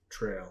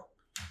Trail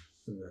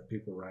that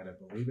people ride. I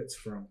believe it's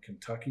from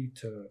Kentucky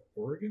to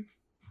Oregon.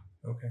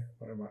 Okay,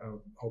 I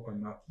hope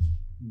I'm not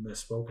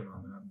misspoken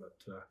on that,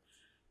 but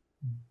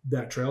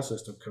that trail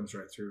system comes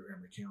right through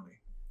Emery County.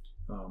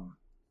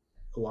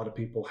 A lot of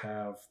people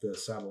have the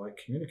satellite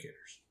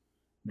communicators.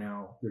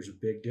 Now, there's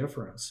a big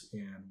difference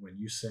in when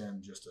you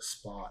send just a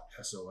spot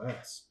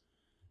SOS.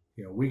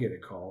 You know, we get a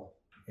call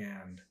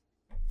and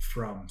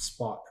from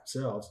Spot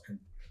themselves, and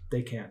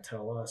they can't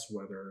tell us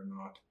whether or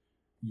not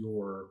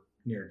you're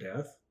near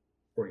death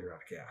or you're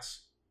out of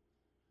gas.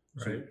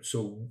 Right.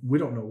 So we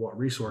don't know what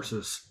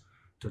resources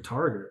to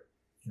target.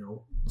 You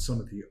know,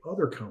 some of the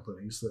other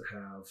companies that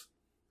have,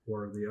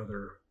 or the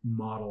other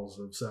models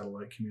of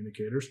satellite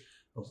communicators,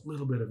 a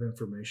little bit of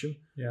information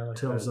like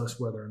tells us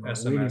whether or not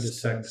SMS we need to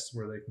send text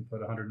where they can put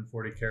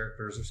 140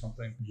 characters or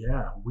something.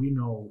 Yeah, we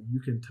know you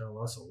can tell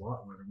us a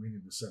lot whether we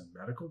need to send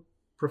medical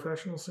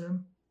professionals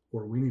in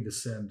or we need to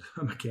send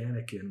a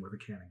mechanic in with a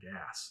can of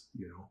gas.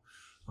 You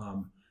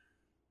know,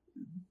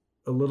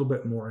 a little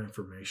bit more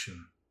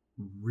information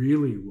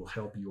really will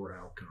help your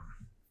outcome.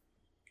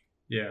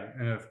 Yeah,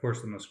 and of course,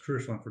 the most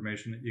crucial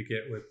information that you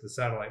get with the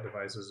satellite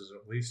devices is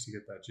at least you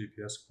get that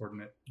GPS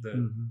coordinate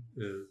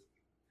that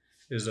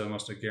is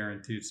almost a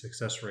guaranteed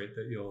success rate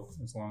that you'll,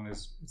 as long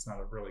as it's not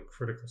a really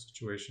critical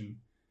situation,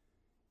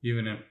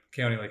 even in a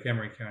county like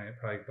Emery County, it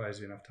probably buys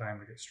you enough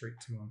time to get straight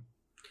to them.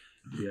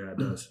 Yeah, it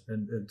does.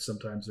 And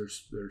sometimes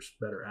there's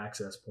better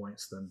access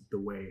points than the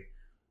way,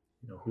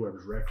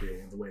 whoever's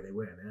recreating, the way they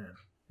went in.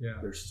 Yeah.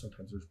 There's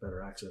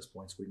better access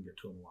points. We can get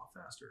to them a lot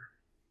faster.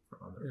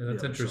 Yeah,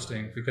 that's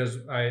interesting because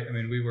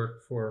we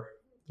work for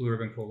Blue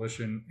Ribbon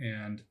Coalition,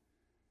 and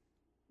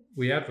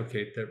we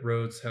advocate that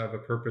roads have a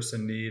purpose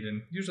and need,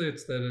 and usually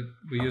it's that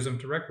we use them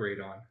to recreate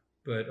on.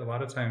 But a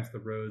lot of times the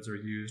roads are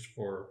used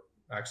for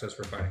access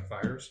for fighting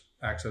fires,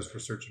 access for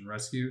search and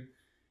rescue,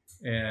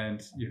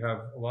 and you have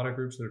a lot of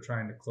groups that are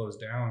trying to close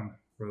down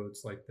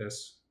roads like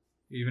this.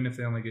 Even if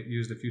they only get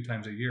used a few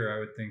times a year, I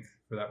would think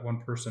for that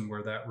one person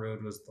where that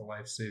road was the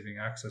life-saving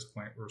access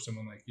point, where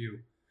someone like you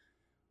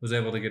was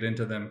able to get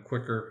into them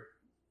quicker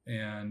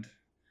and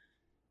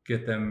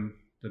get them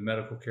the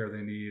medical care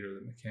they need or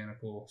the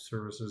mechanical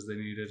services they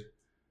needed,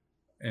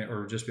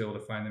 or just be able to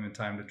find them in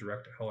time to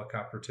direct a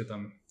helicopter to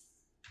them.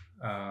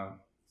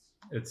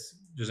 It's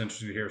just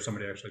interesting to hear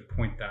somebody actually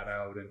point that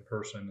out in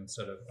person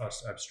instead of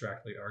us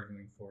abstractly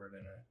arguing for it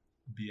in a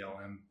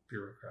BLM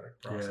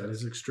bureaucratic process. Yeah, it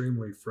is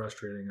extremely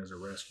frustrating as a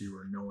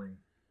rescuer knowing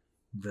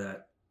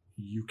that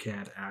you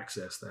can't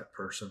access that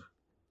person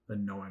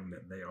and knowing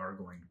that they are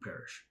going to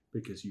perish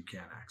because you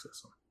can't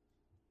access them.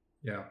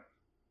 Yeah,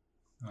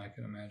 I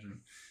can imagine.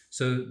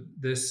 So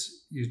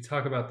you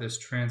talk about this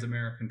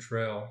Trans-American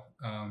Trail.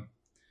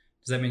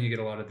 Does that mean you get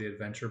a lot of the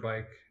adventure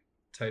bike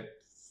type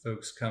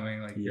folks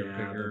coming, like your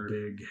bigger,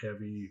 the big,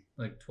 heavy,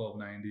 like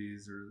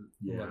 1290s or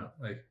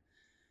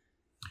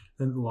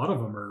and a lot of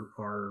them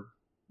are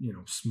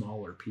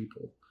smaller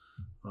people.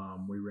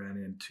 We ran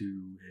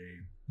into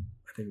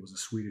I think it was a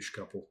Swedish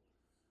couple,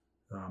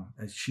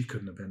 and she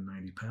couldn't have been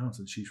 90 pounds,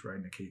 and she's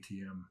riding a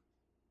KTM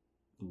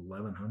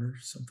 1100 or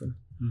something,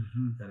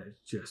 and it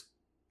just,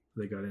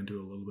 they got into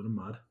a little bit of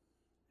mud,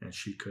 and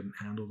she couldn't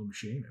handle the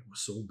machine. It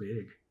was so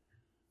big.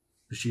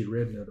 She'd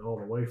ridden it all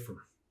the way from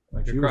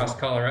across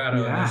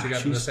Colorado, and then she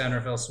got to the San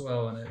Rafael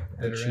swell, and it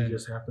hit her she in.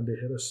 Just happened to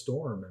hit a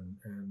storm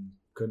and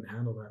couldn't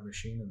handle that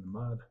machine in the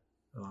mud.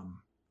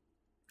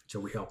 So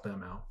we helped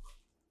them out.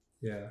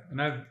 Yeah,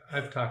 and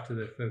I've talked to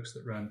the folks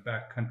that run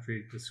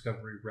backcountry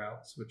discovery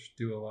routes, which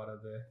do a lot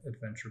of the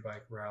adventure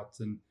bike routes,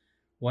 and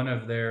one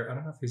of their, I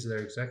don't know if he's their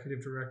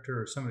executive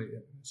director or somebody,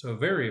 so a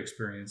very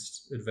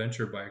experienced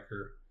adventure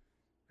biker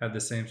had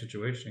the same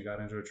situation. He got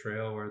into a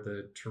trail where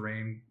the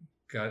terrain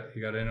he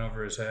got in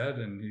over his head,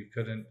 and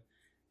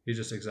he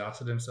just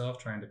exhausted himself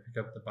trying to pick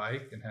up the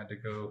bike and had to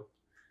go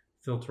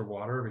filter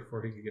water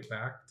before he could get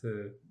back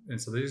to.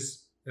 And so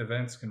these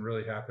events can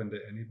really happen to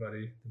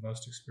anybody, the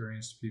most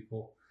experienced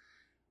people.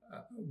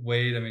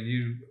 Wade,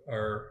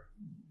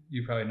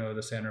 you probably know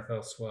the San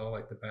Rafael swell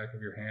like the back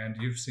of your hand.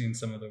 You've seen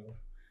some of the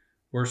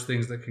worst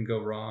things that can go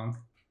wrong.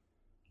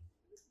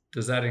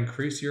 Does that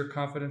increase your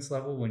confidence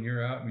level when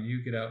you're out, when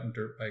you get out and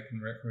dirt bike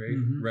and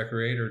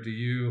recreate, or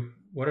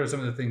what are some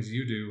of the things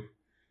you do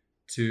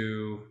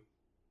to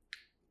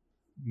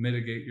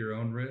mitigate your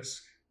own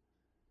risk?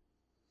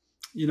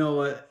 You know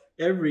what?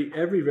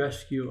 Every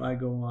rescue I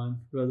go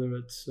on, whether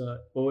it's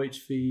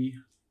OHV,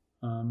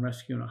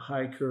 rescuing a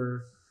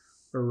hiker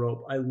or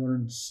rope, I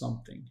learn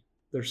something.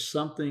 There's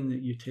something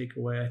that you take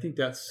away. I think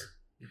that's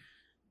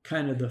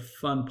kind of the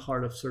fun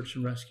part of search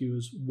and rescue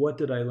is, what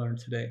did I learn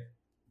today?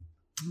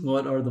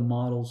 What are the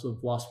models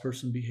of lost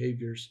person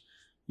behaviors?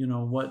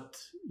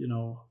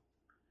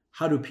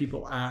 How do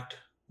people act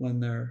when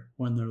they're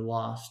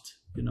lost?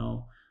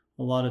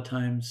 A lot of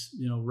times,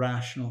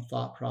 rational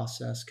thought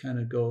process kind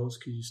of goes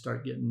because you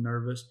start getting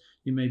nervous.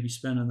 You may be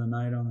spending the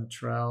night on the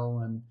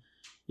trail, and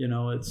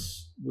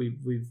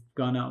we've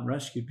gone out and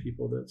rescued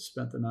people that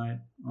spent the night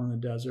on the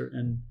desert,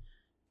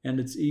 and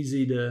it's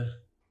easy to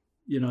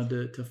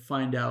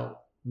find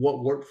out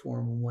what worked for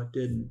them and what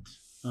didn't.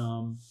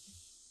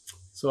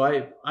 So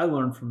I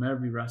learn from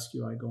every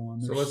rescue I go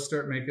on. So let's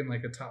start making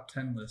like a top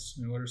 10 list.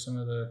 What are some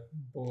of the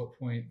bullet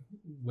point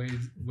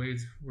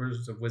Wade's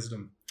words of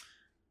wisdom?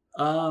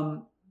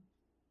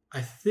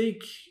 I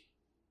think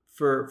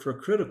for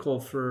critical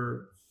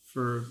for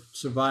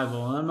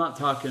survival, and I'm not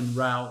talking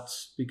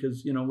routes,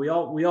 because we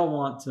all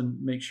want to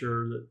make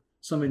sure that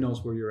somebody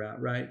knows where you're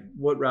at, right?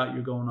 What route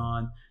you're going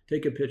on.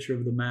 Take a picture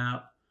of the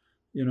map,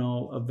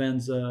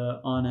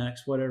 Avenza,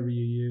 Onyx, whatever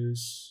you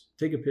use.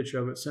 Take a picture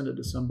of it, send it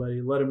to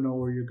somebody, let them know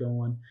where you're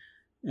going,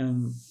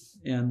 and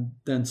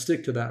then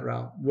stick to that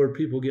route. Where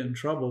people get in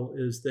trouble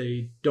is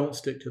they don't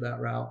stick to that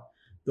route.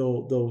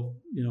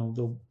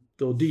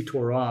 They'll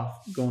detour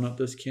off going up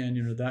this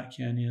canyon or that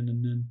canyon,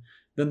 and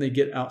then they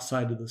get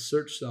outside of the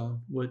search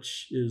zone,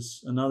 which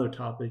is another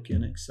topic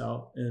in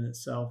itself.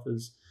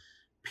 Is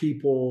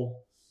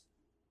people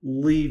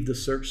leave the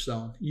search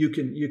zone. You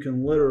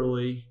can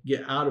literally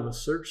get out of a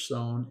search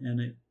zone,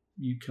 and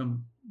you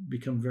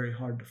become very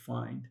hard to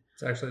find.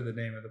 It's actually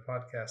the name of the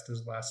podcast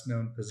is Last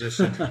Known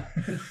Position.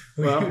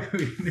 Well,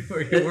 we knew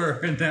where you were,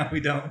 and now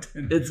we don't.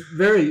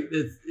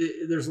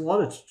 There's a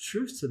lot of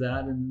truth to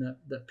that, and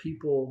that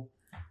people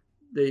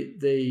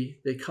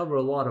they cover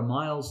a lot of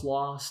miles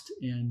lost,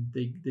 and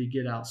they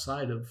get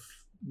outside of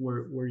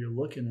where you're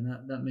looking,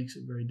 and that makes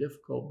it very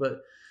difficult.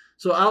 But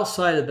so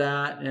outside of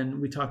that, and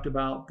we talked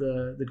about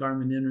the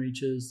Garmin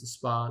inReaches, the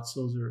spots,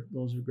 those are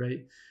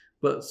great.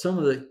 But some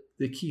of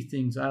the key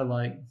things I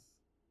like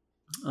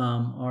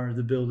are the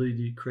ability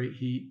to create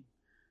heat,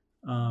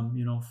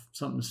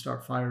 something to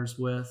start fires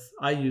with.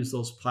 I use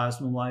those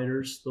plasma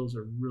lighters. Those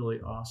are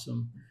really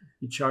awesome.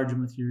 You charge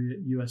them with your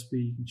USB.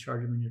 You can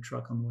charge them in your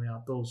truck on the way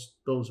out.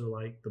 Those are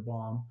like the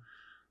bomb.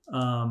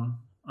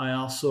 I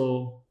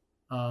also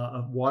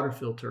a water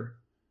filter.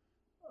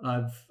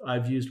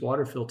 I've used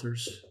water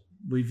filters.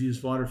 We've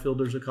used water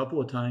filters a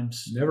couple of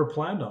times. Never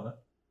planned on it,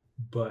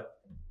 but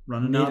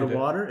running out of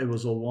water. It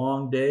was a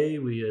long day.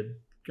 We had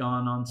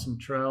gone on some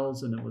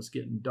trails and it was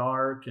getting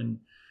dark, and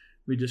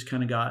we just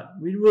kind of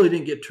we really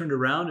didn't get turned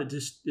around. It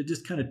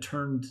just kind of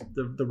turned,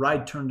 the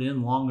ride turned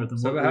in longer than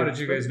what we how did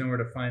you guys know where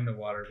to find the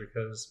water?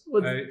 Because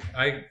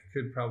I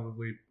could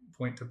probably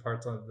point to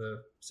parts of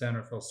the San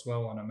Rafael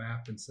Swell on a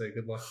map and say,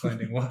 good luck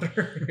finding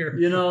water here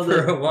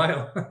for a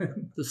while.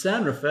 The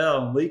San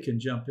Rafael, and Lee can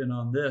jump in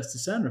on this, the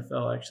San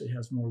Rafael actually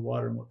has more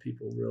water than what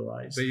people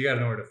realize. But you got to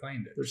know where to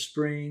find it. There's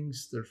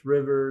springs, there's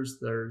rivers,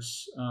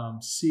 there's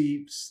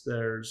seeps,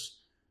 there's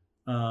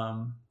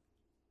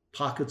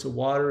pockets of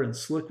water and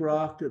slick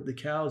rock that the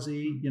cows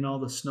eat.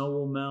 The snow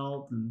will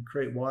melt and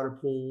create water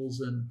pools.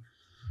 And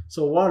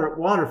so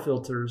water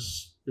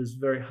filters is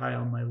very high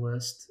on my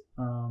list.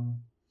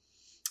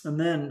 And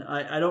then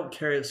I don't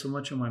carry it so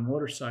much on my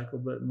motorcycle,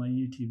 but my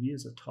UTV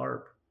is a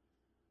tarp.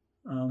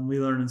 We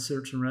learned in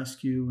search and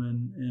rescue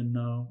and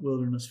in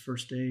wilderness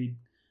first aid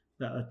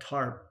that a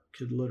tarp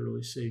could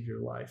literally save your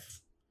life.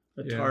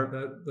 Tarp.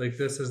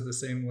 This is the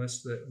same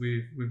list that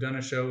we've done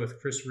a show with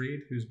Chris Reed,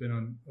 who's been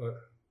on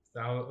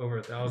over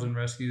 1,000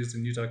 rescues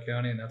in Utah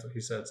County, and that's what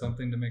he said.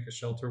 Something to make a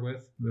shelter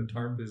with. The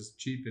tarp is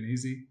cheap and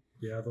easy.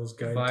 Yeah, those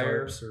guide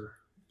tarps are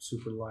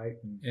super light.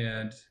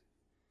 And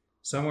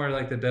somewhere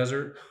like the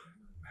desert,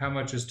 how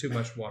much is too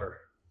much water?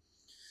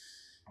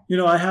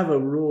 I have a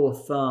rule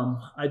of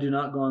thumb. I do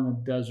not go on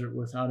the desert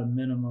without a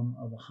minimum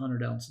of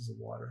 100 ounces of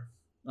water.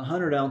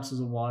 100 ounces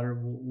of water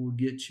will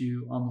get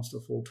you almost a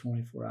full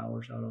 24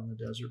 hours out on the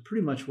desert.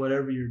 Pretty much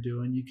whatever you're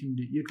doing, you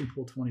can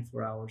pull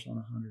 24 hours on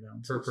 100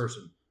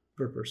 ounces.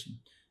 Per person.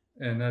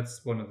 And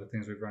that's one of the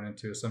things we've run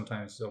into is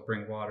sometimes they'll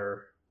bring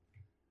water.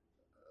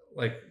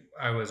 Like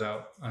I was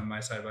out on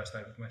my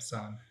side-by-side with my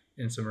son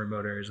in some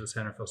remote areas of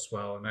San Rafael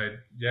Swell, and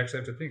you actually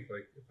have to think,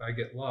 like, if I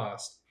get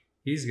lost,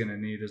 he's going to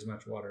need as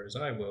much water as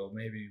I will,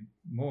 maybe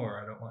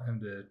more. I don't want him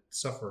to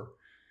suffer.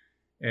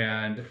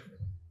 And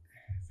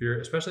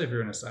especially if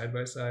you're in a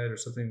side-by-side or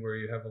something where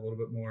you have a little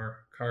bit more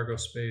cargo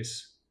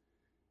space,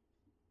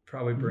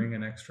 probably bring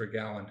an extra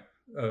gallon.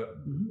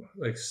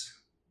 Like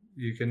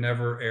you can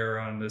never err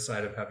on the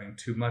side of having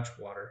too much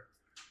water.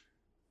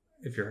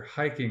 If you're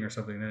hiking or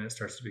something, then it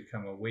starts to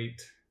become a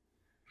weight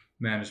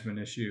management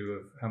issue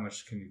of how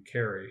much can you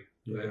carry.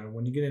 Yeah,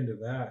 when you get into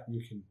that,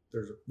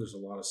 there's a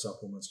lot of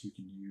supplements you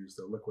can use.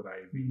 The liquid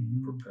IV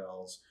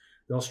propels,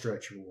 they'll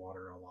stretch your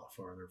water a lot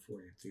farther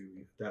for you too.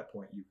 At that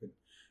point, you can,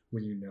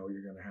 when you know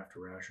you're going to have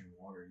to ration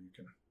water,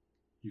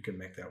 you can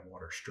make that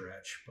water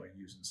stretch by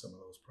using some of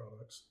those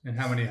products. And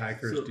how many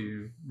hikers do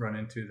you run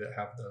into that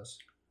have those?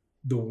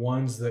 The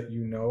ones that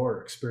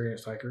are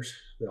experienced hikers,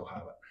 they'll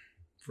have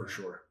it for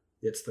sure.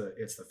 It's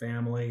the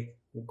family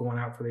going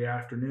out for the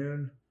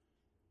afternoon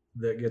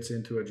that gets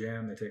into a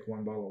jam. They take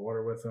one bottle of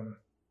water with them.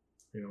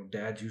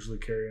 Dad's usually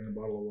carrying a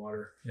bottle of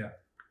water. Yeah.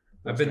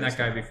 I've been that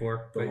guy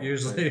before, but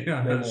usually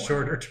on a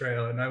shorter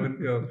trail, and I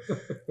wouldn't go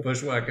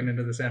bushwhacking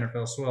into the San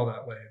Rafael Swell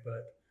that way,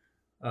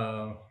 but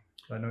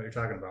I know what you're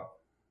talking about.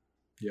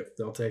 Yep,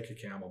 they'll take a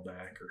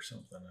Camelback or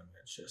something, and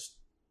it's just,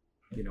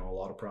 a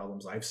lot of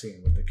problems I've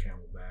seen with the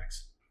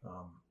Camelbacks.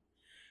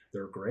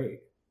 They're great,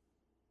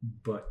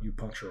 but you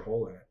puncture a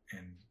hole in it,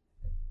 and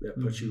that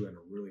puts you in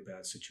a really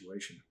bad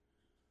situation.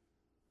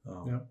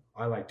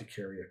 I like to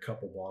carry a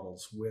couple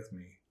bottles with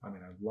me. I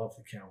mean, I love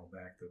the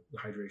Camelback, the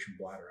hydration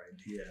bladder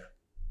idea,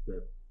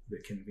 the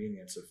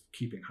convenience of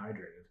keeping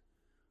hydrated,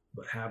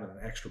 but having an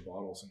extra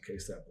bottles in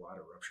case that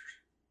bladder ruptures.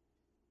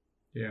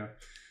 Yeah.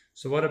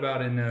 So what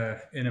about in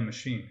a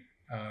machine?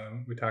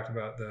 We talked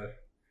about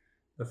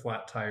the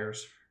flat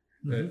tires.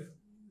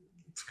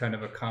 It's kind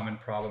of a common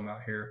problem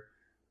out here.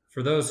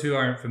 For those who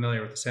aren't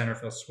familiar with the San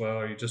Rafael Swell,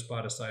 or you just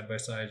bought a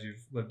side-by-side,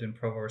 you've lived in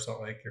Provo or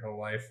Salt Lake your whole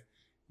life,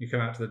 you come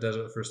out to the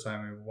desert the first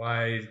time,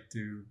 why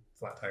do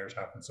flat tires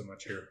happen so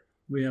much here?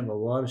 We have a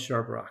lot of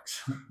sharp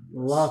rocks,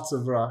 lots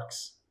of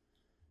rocks.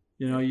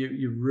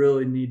 You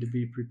really need to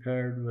be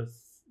prepared with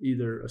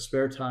either a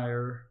spare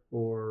tire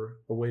or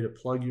a way to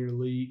plug your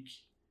leak,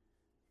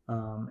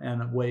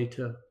 and a way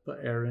to put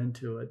air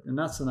into it. And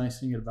that's the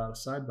nice thing about a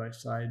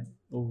side-by-side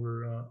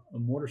over a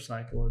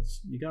motorcycle.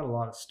 You got a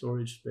lot of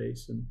storage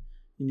space, and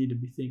you need to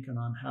be thinking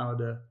on how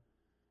to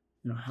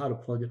how to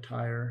plug a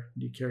tire.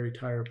 Do you carry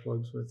tire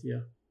plugs with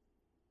you?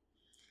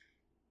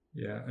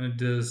 Yeah, and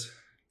does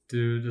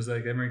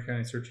like Emery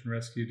County Search and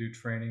Rescue do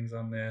trainings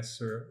on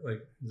this, or like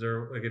is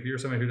there like if you're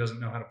somebody who doesn't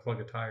know how to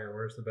plug a tire,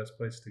 where's the best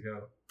place to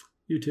go?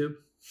 YouTube.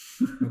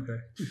 Okay.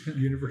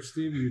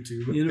 University of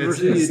YouTube.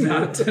 It's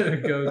not to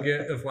go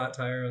get a flat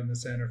tire on the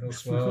Santa Fe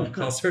swell and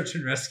call Search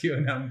and Rescue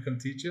and have them come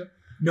teach you.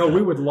 No,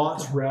 we would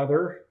lots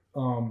rather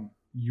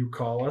you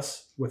call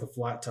us with a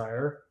flat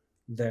tire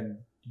than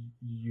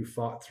you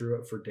fought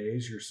through it for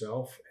days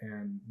yourself,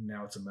 and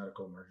now it's a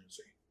medical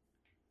emergency.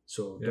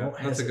 So don't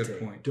hesitate. That's a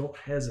good point. Don't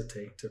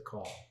hesitate to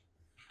call.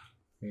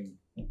 I mean,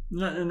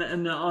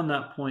 and on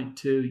that point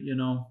too,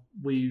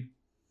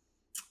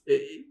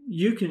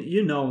 you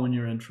can when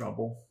you're in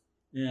trouble,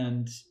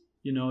 and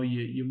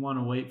you want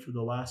to wait for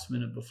the last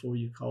minute before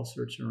you call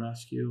Search and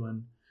Rescue,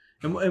 and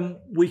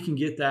we can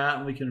get that,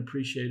 and we can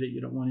appreciate it.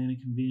 You don't want to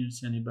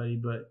inconvenience anybody,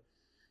 but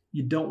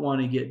you don't want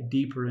to get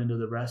deeper into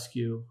the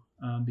rescue,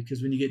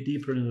 because when you get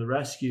deeper into the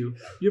rescue,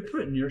 you're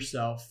putting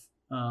yourself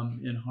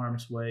in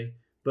harm's way,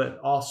 but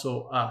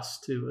also us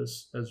too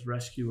as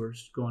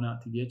rescuers going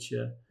out to get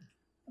you.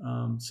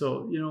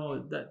 So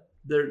that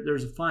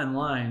there's a fine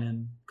line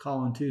in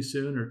calling too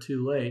soon or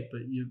too late,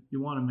 but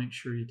you want to make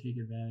sure you take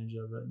advantage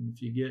of it. And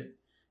if you get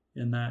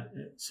in that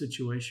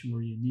situation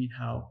where you need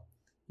help,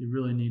 you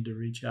really need to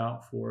reach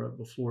out for it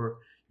before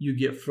you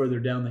get further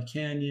down the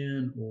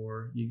canyon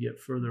or you get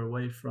further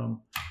away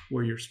from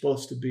where you're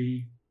supposed to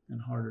be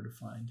and harder to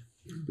find.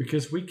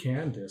 Because we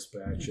can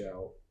dispatch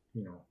out,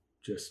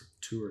 just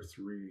 2 or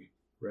 3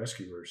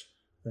 rescuers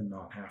and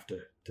not have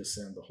to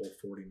send the whole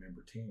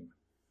 40-member team.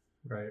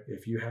 Right.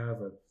 If you have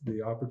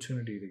the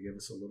opportunity to give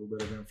us a little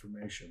bit of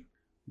information,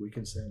 we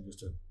can send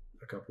just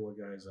a couple of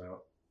guys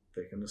out.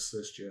 They can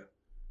assist you.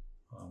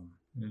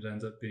 It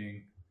ends up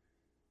being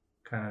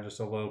kind of just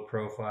a low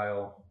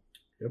profile,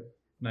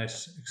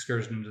 nice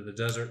excursion into the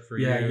desert for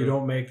you. Yeah, you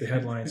don't make the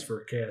headlines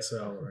for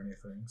KSL or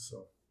anything.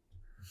 So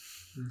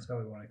that's how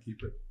we want to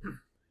keep it.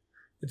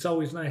 It's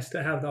always nice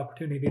to have the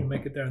opportunity to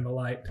make it there in the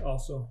light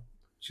also.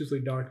 It's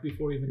usually dark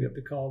before you even get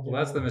the call. Well,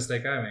 that's the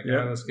mistake I make.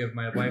 I always give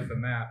my wife a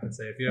map and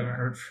say, if you haven't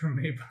heard from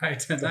me by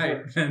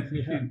tonight, then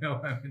you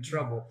know I'm in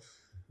trouble.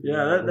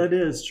 Yeah, that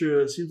is true.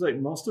 It seems like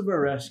most of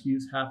our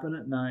rescues happen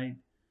at night,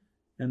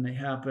 and they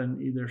happen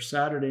either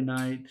Saturday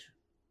night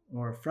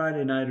or a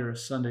Friday night or a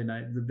Sunday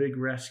night. The big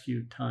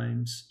rescue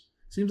times.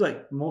 Seems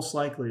like most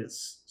likely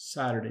it's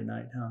Saturday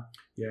night, huh?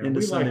 Yeah,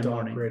 we like to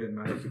operate at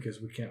night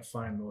because we can't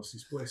find most of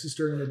these places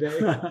during the day.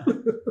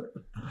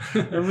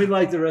 And we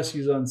like the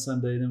rescues on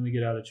Sunday, then we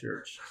get out of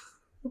church.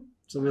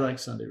 So we like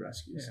Sunday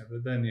rescues. Yeah,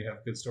 but then you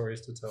have good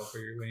stories to tell for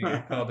you when you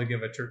get called to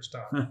give a church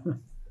talk.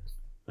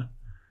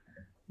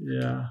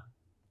 Yeah.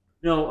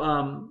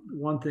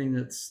 One thing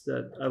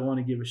that I want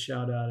to give a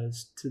shout out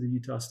is to the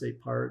Utah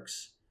State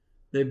Parks.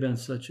 They've been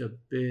such a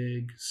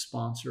big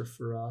sponsor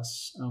for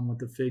us with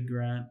the FIG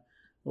grant.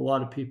 A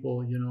lot of people,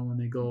 when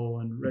they go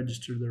and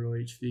register their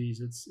OHVs,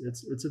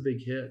 it's a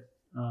big hit.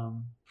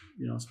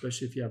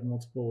 Especially if you have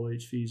multiple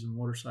OHVs and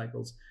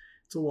motorcycles,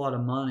 it's a lot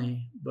of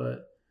money,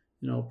 but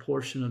a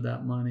portion of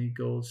that money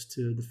goes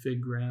to the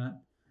FIG grant.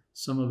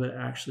 Some of it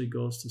actually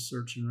goes to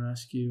Search and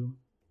Rescue.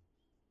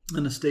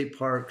 And the state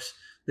parks,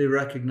 they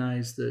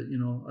recognize that,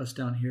 us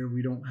down here,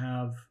 we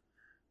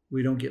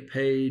don't get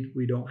paid.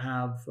 We don't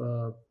have,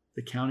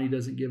 the county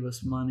doesn't give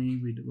us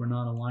money. We're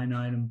not a line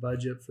item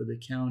budget for the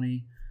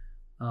county.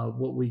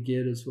 What we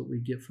get is what we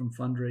get from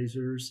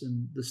fundraisers,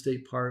 and the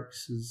state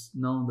parks is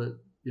known that,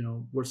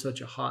 we're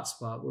such a hot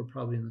spot. We're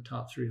probably in the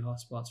top 3 hot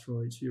spots for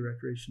OHV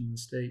recreation in the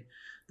state,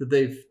 that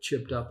they've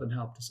chipped up and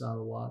helped us out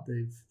a lot.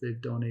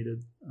 They've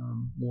donated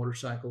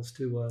motorcycles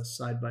to us,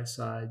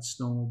 side-by-side,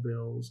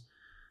 snowmobiles.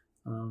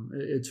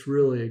 It's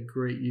really a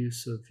great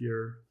use of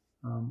your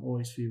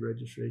OHV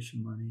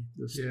registration money.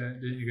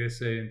 Did you guys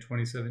say in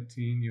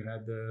 2017 you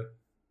had the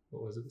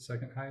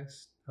second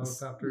highest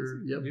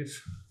helicopter use?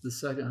 The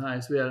second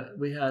highest.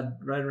 We had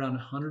right around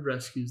 100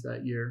 rescues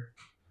that year,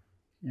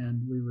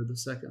 and we were the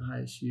second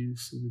highest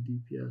use of the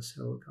DPS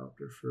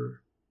helicopter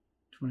for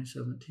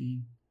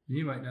 2017.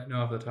 You might not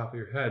know off the top of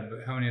your head,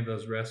 but how many of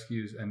those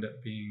rescues end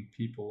up being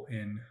people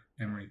in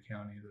Emery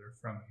County that are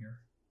from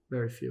here?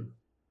 Very few.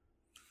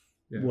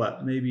 Yeah.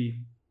 What,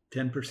 maybe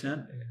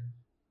 10%?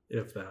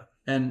 If that.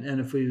 And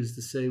if we was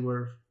to say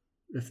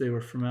if they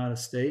were from out of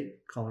state,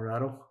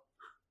 Colorado.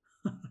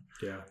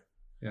 Yeah.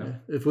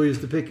 If we was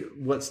to pick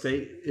what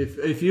state,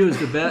 if you was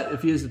to bet,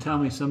 if you was to tell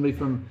me somebody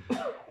from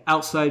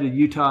outside of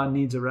Utah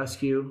needs a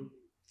rescue,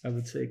 I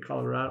would say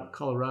Colorado.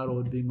 Colorado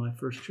would be my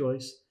first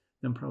choice,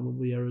 then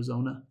probably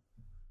Arizona.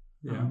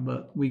 Yeah.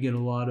 But we get a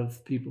lot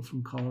of people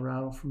from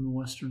Colorado, from the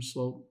Western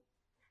Slope,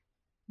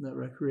 that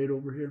recreate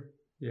over here.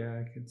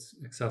 Yeah, it's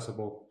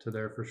accessible to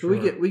there for sure.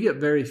 So we get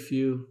very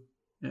few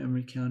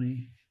Emery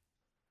County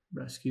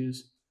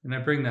rescues. And I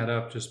bring that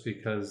up just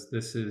because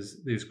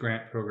these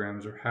grant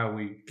programs are how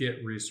we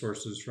get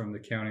resources from the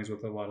counties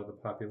with a lot of the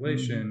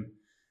population.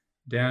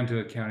 down to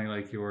a county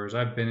like yours.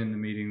 I've been in the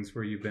meetings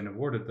where you've been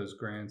awarded those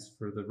grants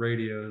for the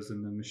radios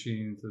and the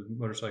machines, the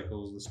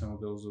motorcycles, the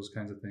snowmobiles, those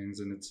kinds of things.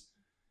 And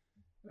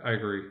I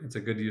agree. It's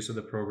a good use of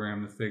the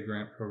program. The FIG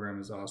grant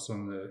program is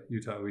awesome. The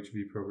Utah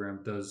OHV program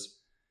does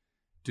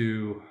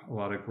do a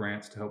lot of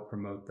grants to help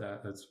promote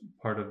that. That's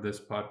part of this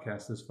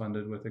podcast is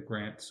funded with a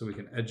grant so we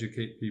can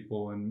educate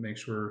people and make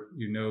sure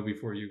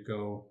before you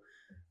go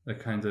the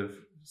kinds of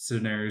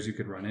scenarios you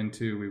could run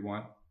into. We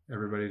want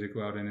everybody to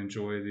go out and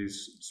enjoy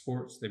these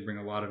sports. They bring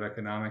a lot of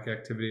economic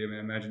activity. I mean,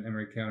 I imagine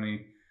Emery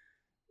County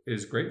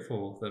is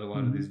grateful that a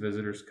lot of these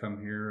visitors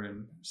come here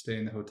and stay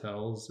in the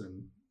hotels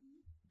and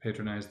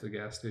patronize the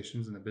gas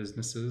stations and the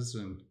businesses.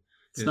 And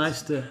it's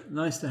nice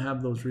to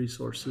have those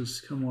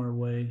resources come our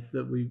way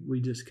that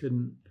we just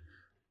couldn't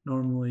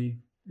normally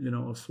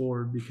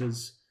afford,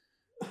 because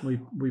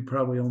we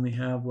probably only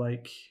have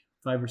like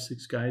 5 or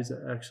 6 guys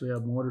that actually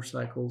have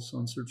motorcycles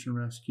on search and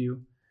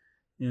rescue,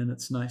 and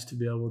it's nice to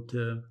be able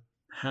to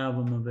have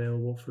them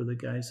available for the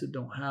guys that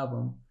don't have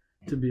them,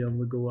 to be able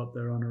to go up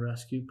there on a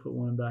rescue, put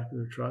one in the back of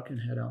their truck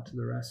and head out to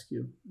the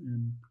rescue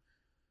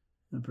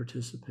and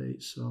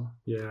participate. So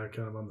yeah,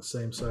 kind of on the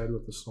same side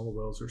with the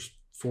snowmobiles. There's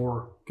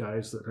 4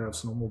 guys that have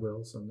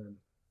snowmobiles, and then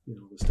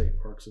the state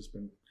parks has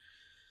been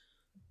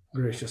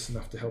gracious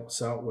enough to help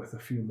us out with a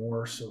few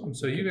more.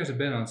 So you guys have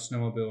been on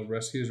snowmobile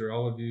rescues, or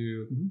all of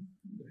you?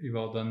 You've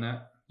all done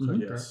that?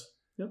 Yes.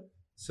 Yep.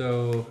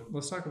 So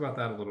let's talk about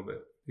that a little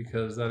bit,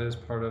 because that is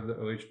part of the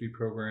OHV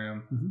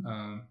program.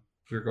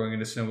 We're going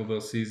into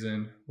snowmobile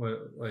season.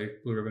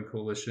 Like Blue Ribbon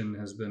Coalition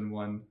has been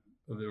one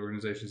of the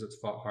organizations that's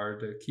fought hard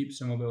to keep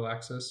snowmobile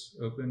access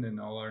open in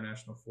all our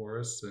national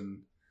forests and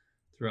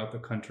throughout the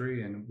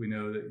country. And we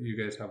know that you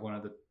guys have one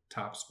of the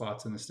top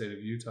spots in the state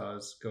of Utah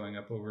is going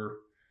up over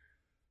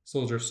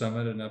Soldier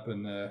Summit and up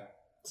in the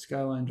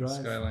Skyline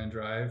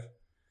Drive.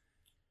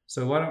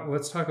 So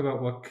let's talk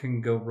about what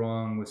can go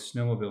wrong with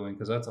snowmobiling,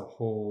 because that's a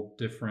whole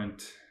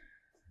different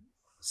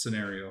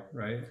scenario,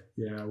 right?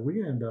 Yeah,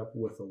 we end up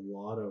with a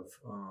lot of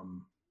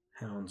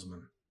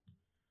houndsmen.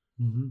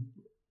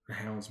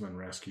 Houndsman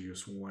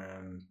rescues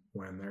when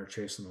they're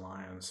chasing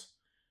lions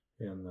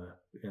in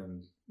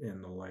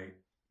the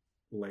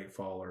late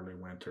fall, early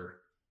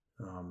winter,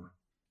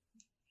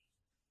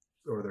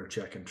 or they're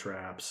checking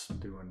traps,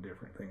 doing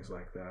different things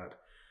like that,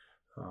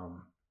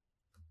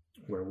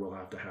 where we'll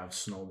have to have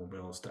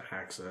snowmobiles to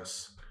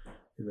access.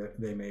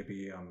 They may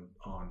be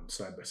on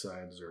side by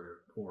sides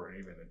or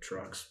even in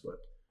trucks, but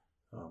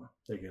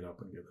they get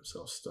up and get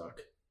themselves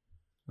stuck.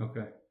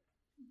 Okay.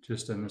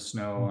 Just in the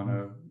snow on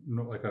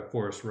a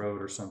forest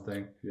road or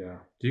something. Yeah.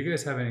 Do you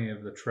guys have any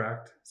of the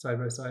tracked side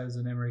by sides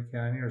in Emery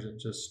County, or is it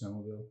just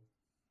snowmobile?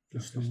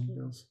 Just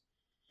snowmobiles.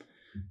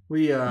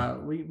 We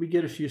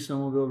get a few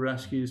snowmobile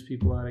rescues,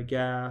 people out of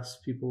gas,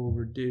 people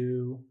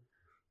overdue.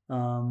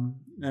 And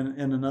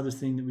another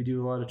thing that we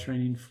do a lot of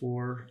training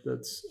for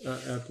that's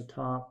at the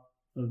top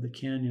of the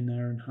canyon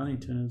there in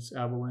Huntington is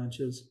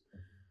avalanches.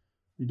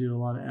 We do a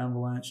lot of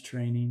avalanche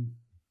training.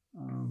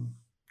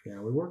 Yeah,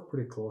 we work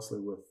pretty closely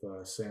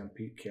with San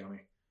Pete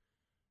County.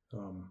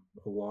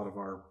 A lot of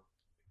our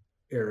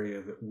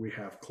area that we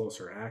have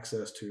closer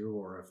access to,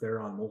 or if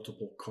they're on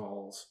multiple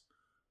calls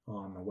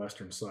on the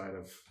western side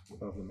of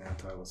the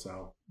Manti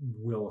LaSalle,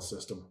 we'll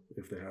assist them.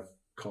 If they have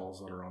calls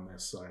that are on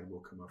this side,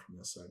 we'll come up from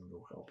this side and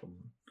go help them.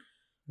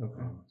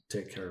 Okay.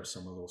 Take care of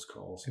some of those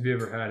calls. Have you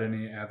ever had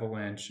any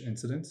avalanche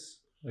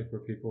incidents, like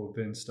where people have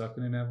been stuck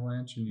in an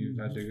avalanche and you've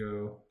had to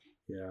go?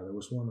 Yeah, there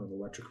was one at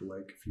Electric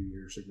Lake a few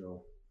years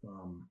ago.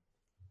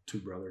 2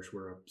 brothers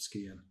were up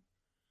skiing,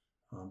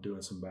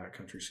 doing some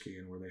backcountry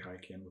skiing where they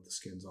hike in with the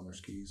skins on their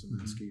skis and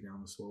then ski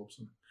down the slopes.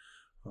 And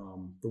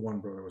the one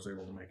brother was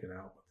able to make it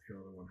out, but the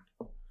other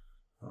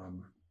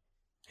one,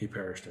 he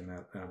perished in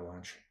that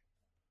avalanche.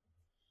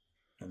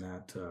 And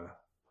that,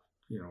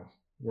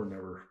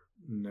 we're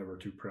never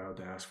too proud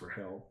to ask for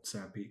help.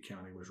 San Pete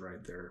County was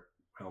right there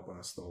helping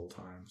us the whole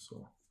time.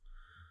 So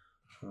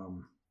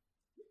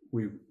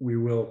we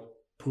will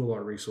pool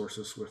our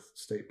resources with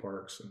state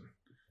parks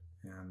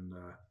and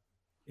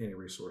any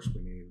resource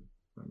we need.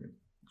 I mean,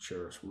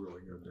 sheriff's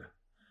really good to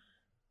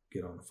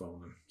get on the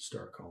phone and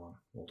start calling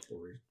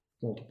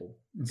multiple.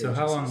 And so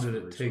how long did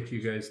it take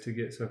you guys to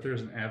get, so if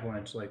there's an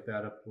avalanche like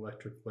that up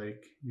Electric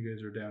Lake, you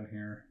guys are down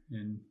here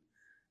in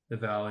the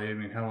valley, I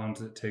mean, how long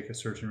does it take a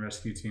search and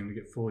rescue team to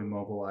get fully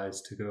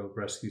mobilized to go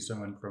rescue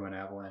someone from an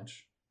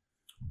avalanche?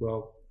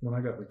 Well, when I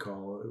got the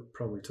call, it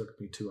probably took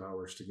me 2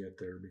 hours to get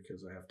there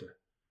because I have to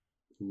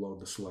load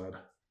the sled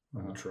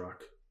on the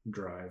truck,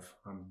 drive.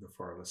 I'm the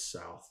farthest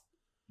south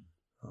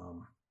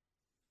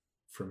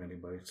from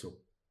anybody. So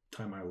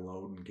time I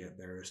load and get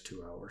there is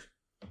 2 hours.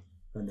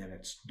 And then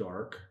it's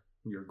dark.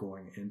 You're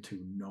going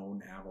into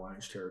known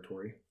avalanche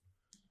territory.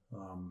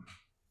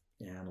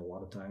 And a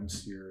lot of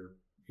times you're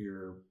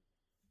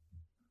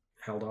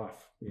held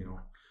off,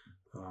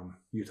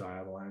 Utah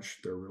Avalanche,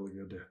 they're really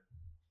good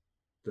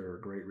they're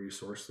a great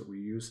resource that we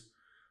use.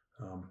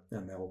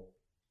 And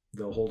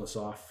they'll hold us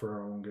off for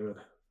our own good,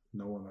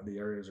 knowing that the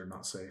areas are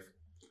not safe.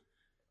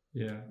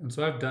 Yeah. And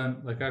so I've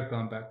gone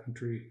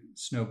backcountry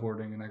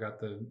snowboarding and I got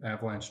the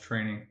avalanche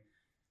training.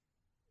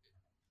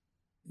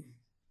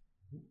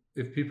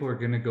 If people are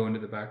going to go into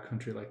the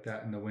backcountry like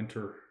that in the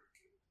winter,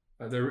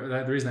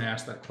 the reason I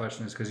asked that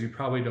question is because you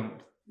probably don't,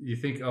 you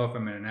think, oh, if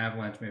I'm in an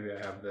avalanche, maybe I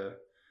have the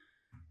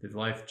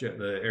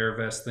air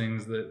vest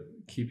things that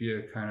keep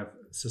you kind of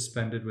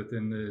suspended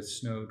within the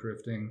snow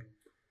drifting.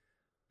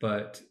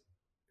 But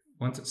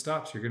once it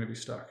stops, you're going to be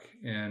stuck.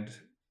 And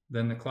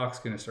then the clock's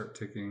going to start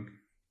ticking.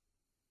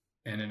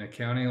 And in a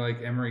county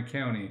like Emery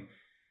County,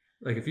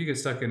 like if you get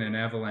stuck in an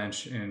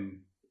avalanche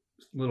in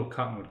Little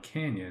Cottonwood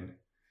Canyon,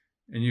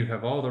 and you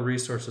have all the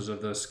resources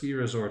of those ski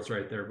resorts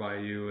right there by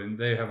you, and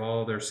they have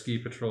all their ski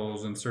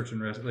patrols and search and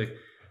rescue, like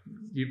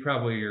you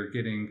probably are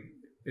getting,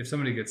 if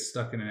somebody gets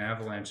stuck in an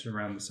avalanche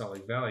around the Salt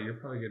Lake Valley, you're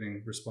probably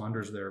getting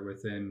responders there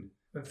within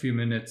a few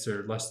minutes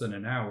or less than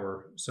an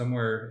hour.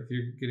 Somewhere, if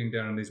you're getting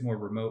down in these more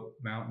remote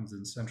mountains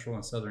in central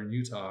and southern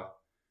Utah,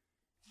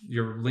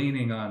 you're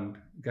leaning on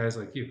guys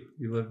like you.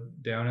 You live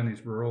down in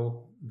these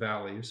rural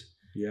valleys,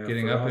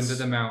 getting up into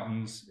the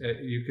mountains.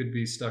 You could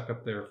be stuck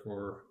up there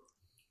for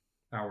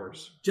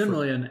hours.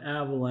 Generally, an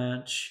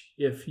avalanche,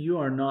 if you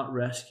are not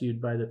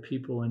rescued by the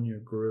people in your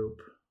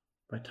group,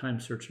 by the time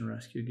search and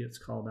rescue gets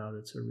called out,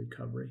 it's a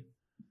recovery.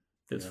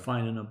 It's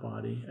finding a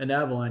body. An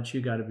avalanche,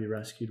 you got to be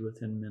rescued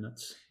within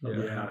minutes.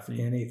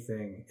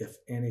 If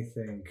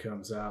anything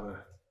comes out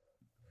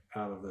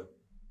of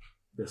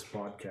this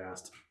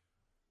podcast,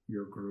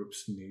 your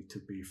groups need to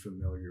be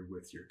familiar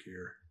with your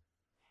gear.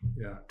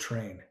 Yeah.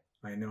 Train.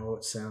 I know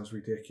it sounds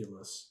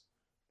ridiculous,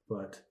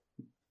 but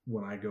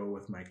when I go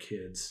with my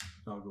kids,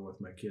 I'll go with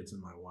my kids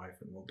and my wife,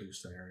 and we'll do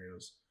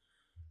scenarios.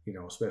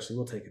 Especially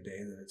we'll take a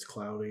day that it's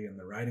cloudy and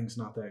the riding's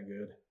not that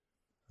good.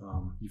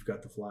 You've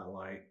got the flat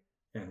light,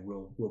 and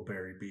we'll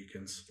bury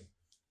beacons,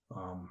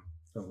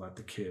 and let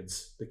the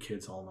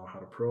kids all know how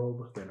to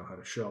probe. They know how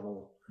to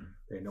shovel.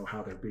 They know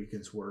how their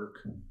beacons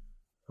work.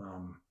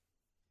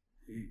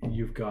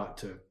 You've got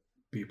to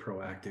be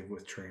proactive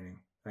with training.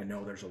 I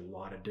know there's a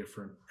lot of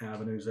different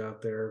avenues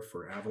out there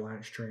for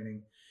avalanche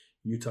training.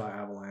 Utah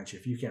Avalanche,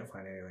 if you can't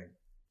find anything,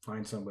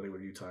 find somebody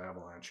with Utah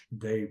Avalanche.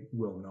 They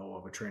will know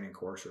of a training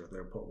course, or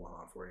they'll put one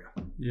on for you.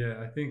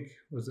 Yeah, I think,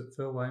 was it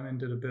Phil Lyman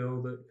did a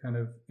bill that kind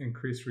of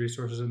increased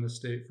resources in the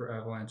state for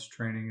avalanche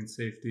training and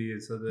safety.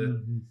 And so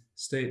the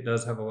state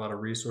does have a lot of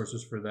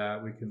resources for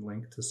that. We can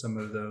link to some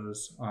of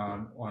those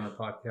on our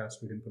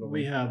podcast. We can put a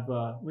link.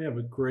 We have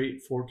a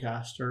great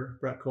forecaster,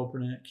 Brett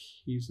Kopernick.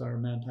 He's our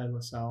Manti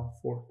LaSalle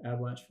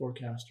avalanche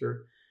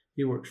forecaster.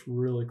 He works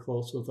really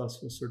close with us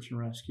with search and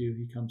rescue.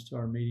 He comes to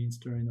our meetings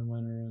during the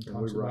winter and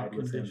talks we about ride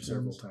with conditions. him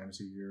several times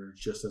a year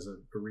just as a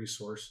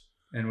resource.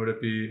 And would it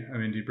be,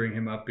 do you bring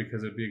him up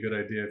because it'd be a good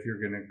idea if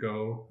you're going to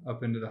go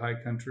up into the high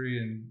country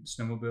and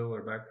snowmobile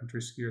or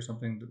backcountry ski or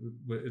something?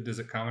 Is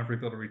it common for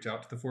people to reach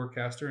out to the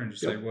forecaster and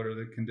just say, what are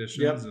the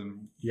conditions?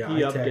 And he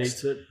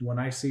updates it. When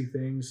I see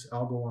things,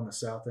 I'll go on the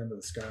south end of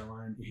the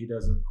skyline. He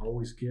doesn't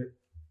always get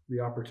the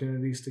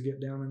opportunities to get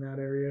down in that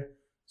area.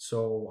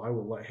 So I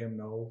will let him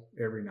know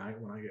every night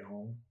when I get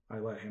home. I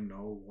let him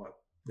know what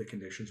the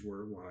conditions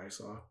were, what I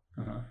saw,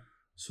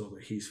 so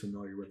that he's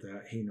familiar with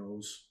that. He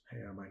knows, hey,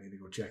 I might need to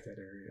go check that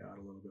area out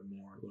a little bit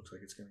more. It looks like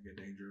it's going to get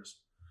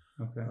dangerous.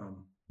 Okay.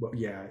 But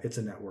yeah, it's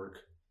a network.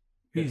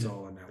 It's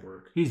all a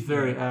network. He's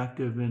very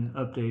active in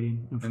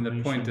updating information. And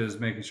the point is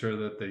making sure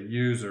that the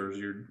users,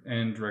 your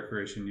end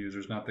recreation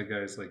users, not the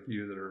guys like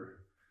you that are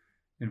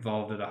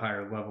involved at a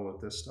higher level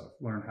with this stuff,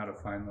 learn how to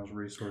find those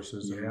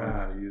resources and learn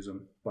how to use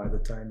them. By the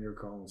time you're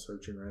calling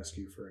search and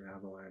rescue for an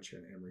avalanche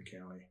in Emery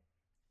County,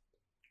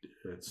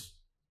 it's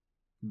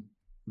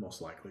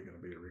most likely going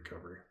to be a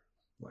recovery,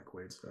 like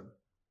Wade said.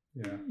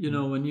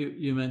 Yeah. When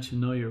you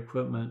mentioned know your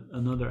equipment,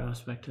 another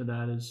aspect to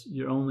that is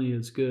you're only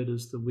as good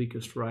as the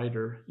weakest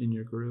rider in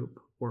your group,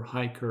 or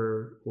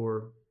hiker,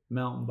 or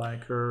mountain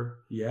biker.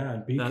 Yeah,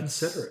 and be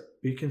considerate.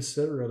 Be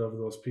considerate of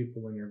those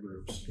people in your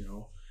groups.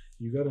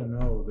 You got to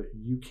know that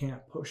you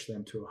can't push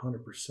them to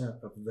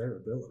 100% of their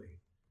ability.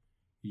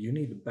 You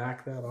need to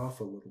back that off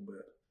a little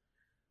bit.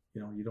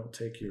 You don't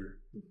take your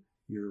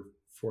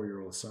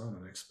 4-year-old son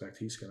and expect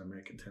he's going to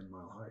make a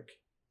 10-mile hike.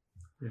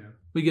 Yeah.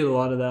 We get a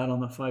lot of that on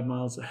the 5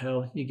 miles of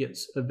hell. You get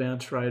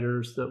advanced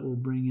riders that will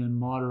bring in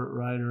moderate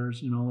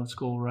riders. Let's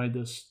go ride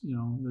this.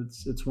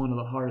 It's one of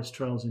the hardest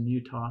trails in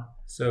Utah.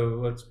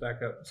 So let's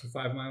back up. So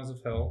 5 miles of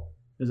hell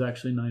is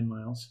actually 9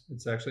 miles.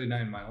 It's actually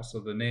 9 miles. So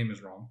the name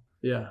is wrong.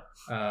 Yeah.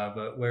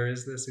 But where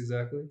is this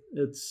exactly?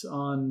 It's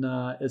on,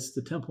 it's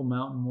the Temple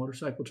Mountain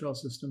motorcycle trail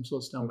system. So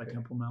it's down by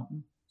Temple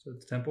Mountain. So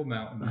it's Temple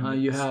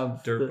Mountain. You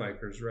have dirt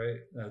bikers, right?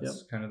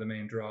 That's kind of the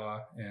main draw.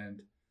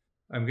 And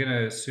I'm going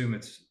to assume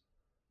it's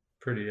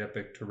pretty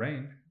epic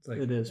terrain.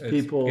 It is.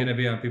 It's going to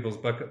be on people's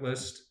bucket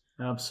list.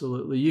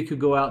 Absolutely. You could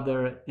go out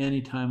there at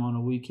any time on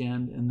a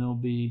weekend and there'll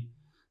be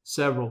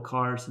several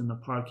cars in the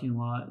parking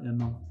lot,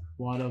 and a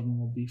lot of them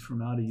will be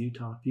from out of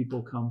Utah.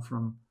 People come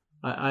from,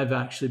 I've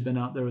actually been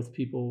out there with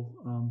people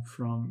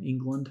from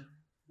England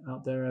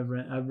out there.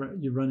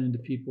 You run into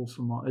people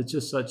from all, it's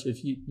just such,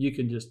 if you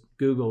can just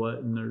Google it,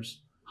 and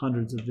there's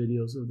hundreds of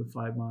videos of the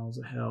 5 miles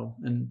of hell,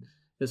 and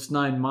it's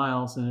 9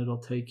 miles, and it'll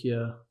take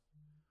you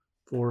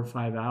 4 or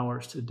 5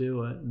 hours to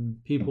do it,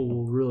 and people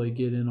will really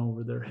get in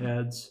over their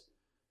heads.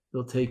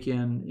 They'll take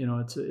in,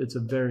 it's a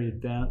very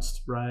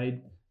advanced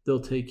ride. They'll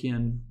take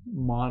in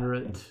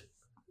moderate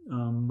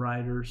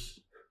riders,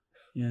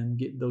 and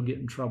they'll get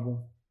in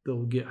trouble.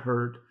 They'll get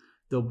hurt.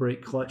 They'll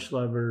break clutch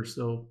levers.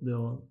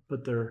 They'll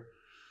put their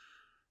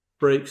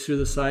brakes through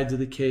the sides of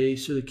the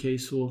case, or the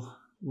case will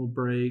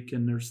break.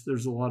 And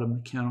there's a lot of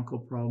mechanical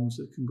problems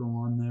that can go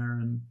on there,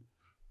 and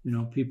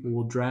people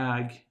will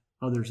drag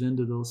others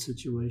into those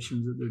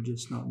situations that they're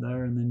just not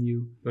there. And then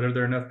But are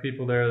there enough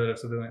people there that if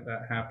something like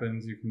that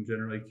happens, you can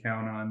generally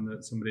count on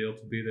that somebody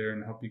else will be there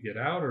and help you get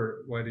out?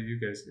 Or why do you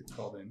guys get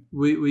called in?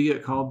 We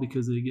get called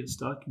because they get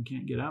stuck and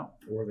can't get out.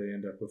 Or they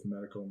end up with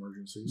medical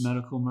emergencies. We've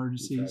had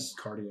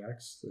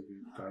cardiacs. The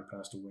guy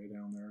passed away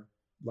down there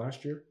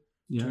last year,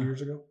 yeah. 2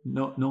 years ago.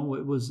 No,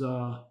 it was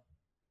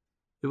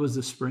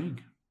the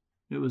spring.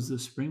 It was the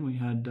spring. We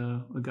had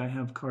a guy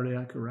have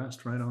cardiac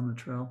arrest right on the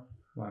trail.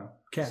 Wow.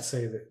 Can't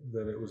say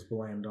that it was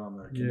blamed on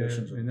the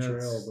conditions of the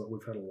trail, but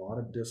we've had a lot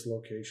of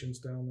dislocations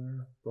down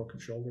there, broken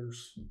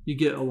shoulders. You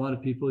get a lot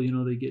of people,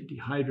 they get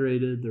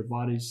dehydrated. Their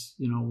bodies,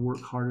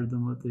 work harder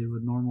than what they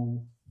would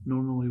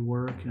normally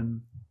work,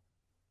 and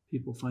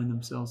people find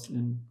themselves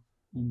in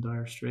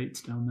dire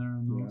straits down there.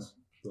 And those.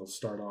 Yeah. They'll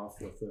start off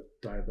with a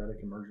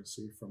diabetic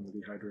emergency from the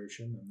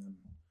dehydration, and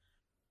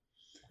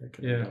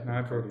then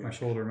I broke my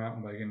shoulder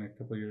mountain biking a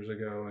couple of years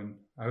ago, and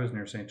I was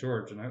near St.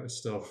 George, and I was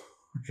still.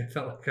 I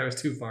felt like I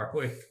was too far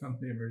away from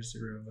the emergency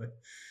room. Like,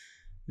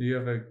 you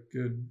have a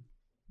good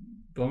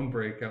bone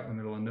break out in the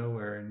middle of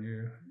nowhere, and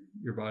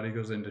your body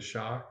goes into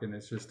shock, and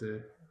it's just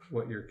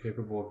what you're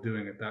capable of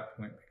doing at that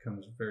point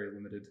becomes very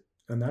limited.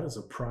 And that is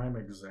a prime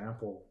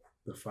example,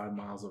 the 5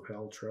 miles of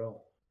hell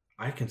trail.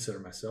 I consider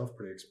myself a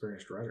pretty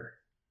experienced rider,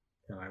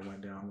 and I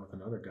went down with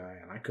another guy,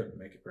 and I couldn't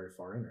make it very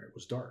far in there. It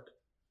was dark.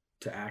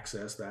 To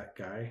access that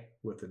guy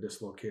with a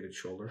dislocated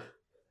shoulder,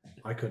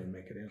 I couldn't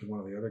make it in. One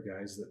of the other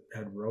guys that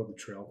had rode the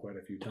trail quite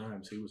a few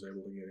times, he was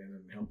able to get in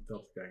and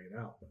help the guy get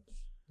out. But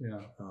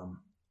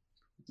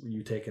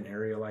you take an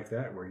area like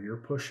that where you're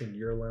pushing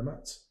your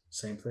limits.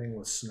 Same thing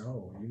with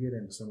snow. When you get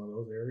into some of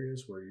those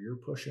areas where you're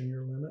pushing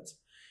your limits,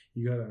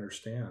 you got to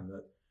understand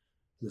that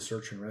the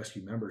search and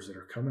rescue members that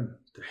are coming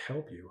to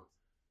help you,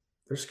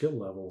 their skill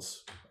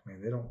levels,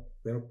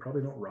 they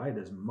probably don't ride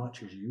as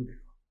much as you do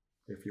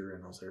if you're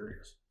in those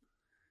areas.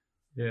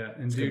 Yeah,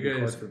 and do you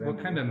guys, what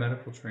kind of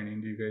medical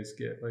training do you guys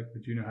get? Like,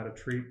 did you know how to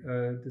treat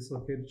a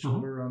dislocated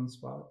shoulder on the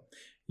spot?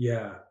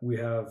 Yeah, we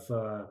have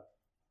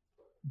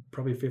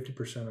probably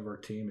 50% of our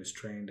team is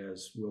trained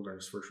as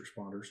wilderness first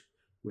responders.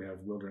 We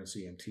have wilderness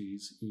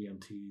EMTs,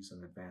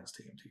 and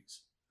advanced EMTs.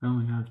 I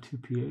only have 2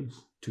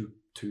 PAs.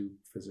 Two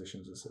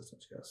physician's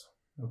assistants, yes.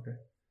 Okay.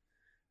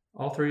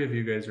 All 3 of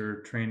you guys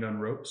are trained on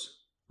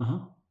ropes. Uh-huh.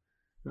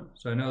 Yeah.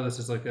 So I know this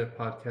is like a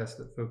podcast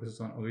that focuses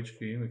on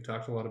OHV, and we've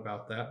talked a lot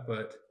about that,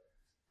 but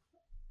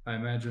I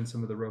imagine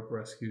some of the rope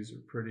rescues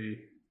are pretty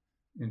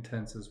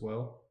intense as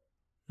well.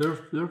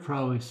 They're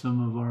probably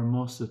some of our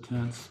most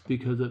intense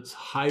because it's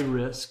high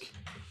risk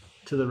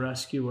to the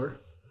rescuer.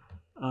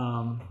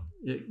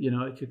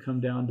 It could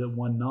come down to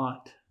 1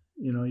 knot.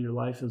 Your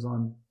life is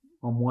on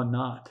 1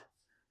 knot.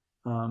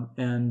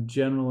 And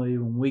generally,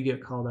 when we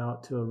get called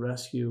out to a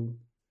rescue,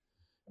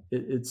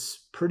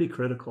 it's pretty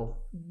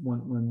critical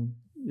when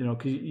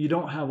because you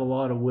don't have a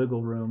lot of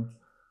wiggle room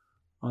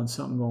on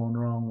something going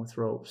wrong with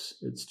ropes.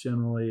 It's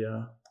generally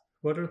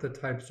what are the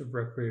types of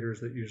recreators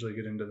that usually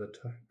get into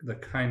the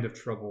kind of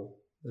trouble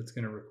that's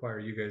going to require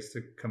you guys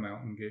to come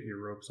out and get your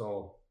ropes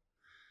all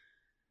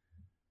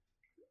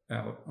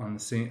out on the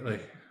scene?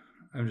 Like,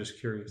 I'm just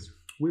curious.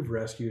 We've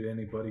rescued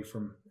anybody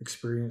from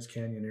experienced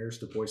canyoneers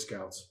to Boy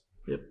Scouts.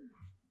 Yep.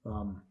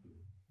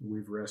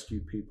 We've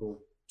rescued people,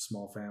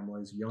 small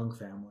families, young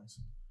families.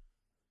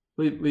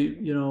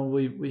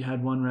 We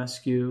had one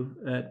rescue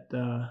at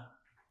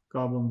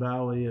Goblin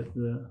Valley at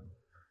the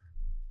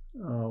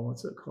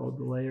what's it called?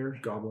 The lair?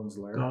 Goblin's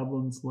Lair.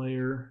 Goblin's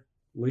Lair.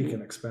 Lee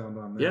can expound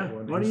on that. Yeah.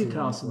 Why do you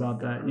tell us about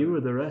that? You were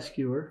the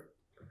rescuer.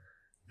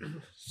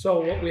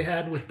 So what we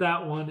had with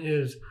that one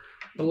is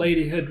the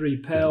lady had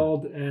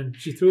repelled, and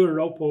she threw her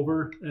rope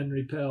over and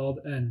repelled,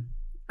 and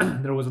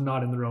there was a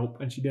knot in the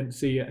rope, and she didn't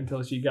see it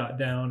until she got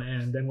down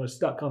and then was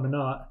stuck on the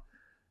knot.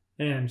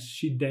 And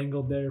she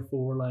dangled there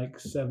for like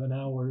 7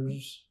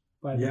 hours.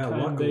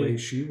 Luckily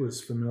she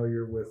was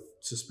familiar with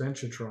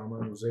suspension trauma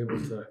and was able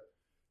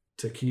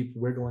to keep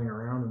wiggling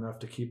around enough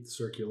to keep the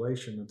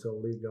circulation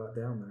until Lee got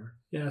down there.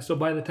 Yeah, so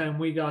by the time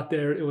we got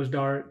there, it was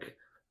dark.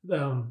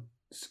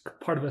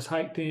 Part of us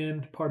hiked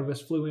in, part of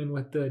us flew in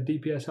with the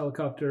DPS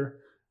helicopter.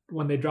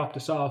 When they dropped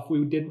us off,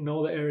 we didn't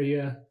know the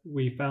area.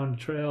 We found a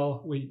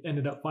trail. We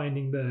ended up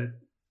finding the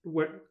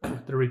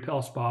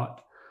rappel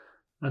spot,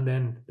 and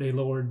then they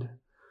lowered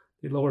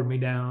me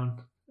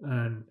down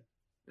and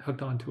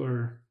hooked onto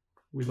her.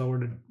 We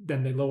lowered it.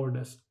 Then they lowered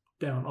us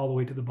down all the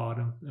way to the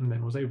bottom, and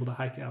then was able to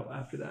hike out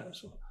after that.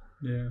 So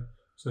yeah.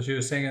 So she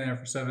was hanging there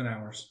for 7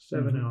 hours.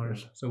 7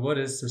 hours. So what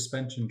is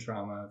suspension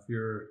trauma? If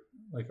you're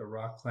like a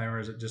rock climber,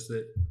 is it just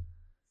that?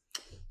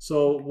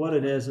 So what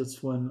it is,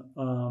 it's when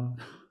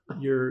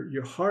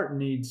your heart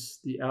needs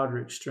the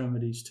outer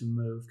extremities to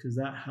move, because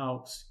that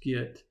helps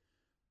get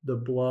the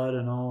blood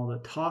and all the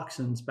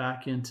toxins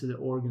back into the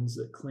organs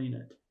that clean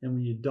it. And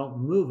when you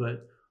don't move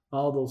it,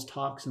 all those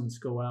toxins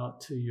go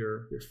out to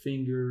your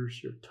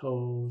fingers, your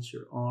toes,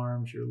 your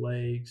arms, your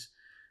legs,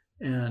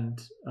 and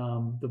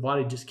the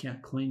body just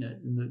can't clean it.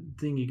 And the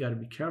thing you got to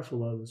be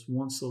careful of is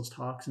once those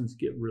toxins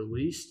get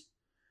released,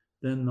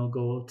 then they'll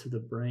go to the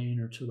brain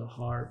or to the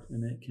heart,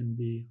 and it can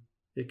be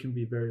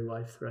very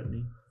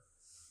life-threatening.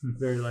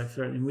 Very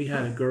life-threatening. We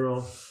had a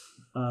girl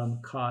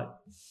caught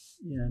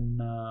in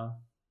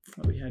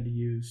we had to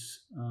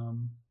use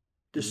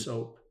dish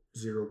soap.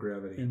 Zero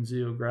gravity. In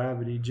zero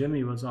gravity.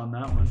 Jimmy was on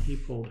that one. He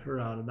pulled her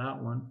out of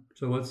that one.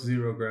 So what's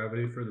zero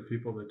gravity for the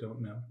people that don't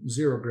know?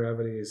 Zero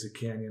gravity is a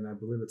canyon. I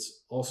believe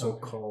it's also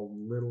called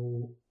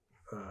Little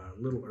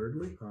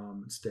Erdley.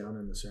 It's down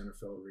in the Santa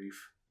Fe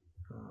Reef.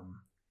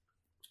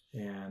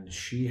 And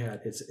she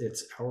had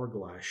it's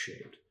hourglass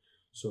shaped.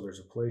 So there's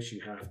a place you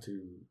have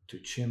to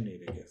chimney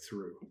to get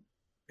through.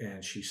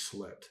 And she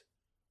slipped.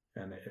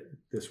 And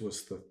this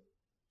was the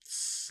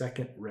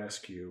second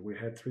rescue. We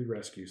had 3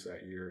 rescues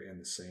that year in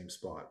the same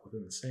spot,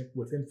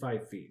 within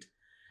 5 feet.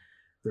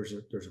 There's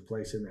a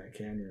place in that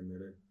canyon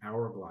that had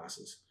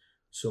hourglasses.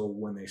 So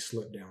when they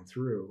slip down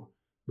through,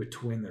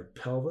 between their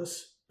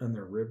pelvis and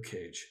their rib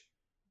cage,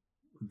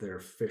 they're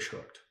fish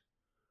hooked,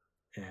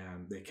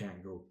 and they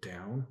can't go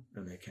down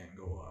and they can't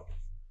go up.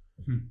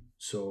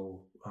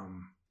 So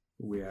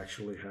we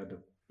actually had to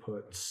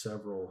put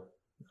several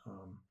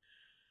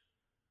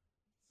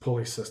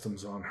pulley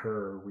systems on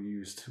her. We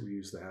used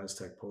the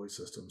Aztec pulley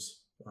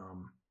systems,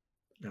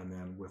 and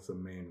then with the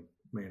main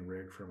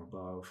rig from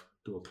above,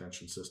 dual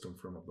tension system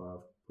from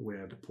above, we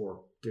had to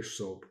pour dish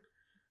soap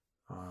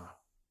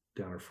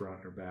down her front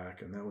and her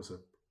back, and that was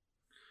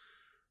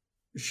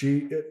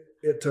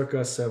it took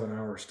us 7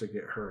 hours to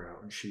get her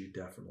out, and she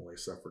definitely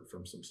suffered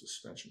from some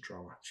suspension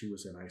trauma. She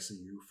was in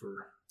ICU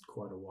for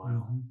quite a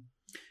while. Mm-hmm.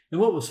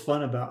 And what was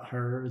fun about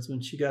her is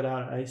when she got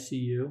out of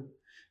ICU,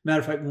 matter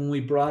of fact, when we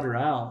brought her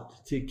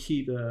out to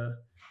keep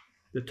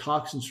the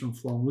toxins from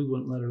flowing, we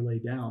wouldn't let her lay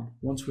down.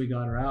 Once we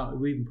got her out,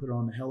 we even put her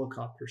on the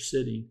helicopter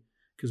sitting,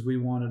 because we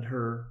wanted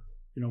her,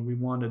 we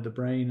wanted the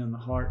brain and the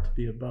heart to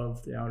be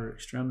above the outer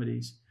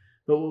extremities.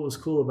 But what was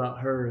cool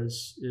about her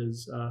is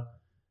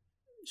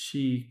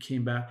she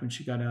came back when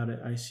she got out of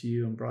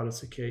ICU and brought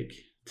us a cake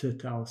to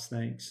tell us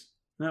thanks.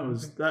 That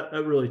was that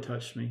really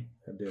touched me.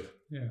 That did.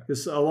 Yeah.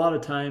 Because a lot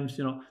of times,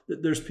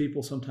 there's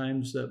people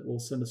sometimes that will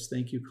send us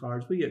thank you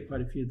cards. We get quite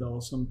a few of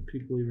those. Some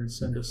people even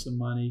send us some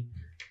money.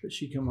 But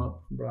she came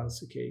up and brought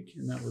us a cake,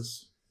 and that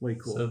was way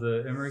cool. So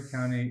the Emery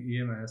County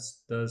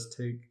EMS does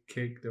take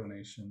cake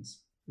donations.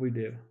 We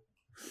do.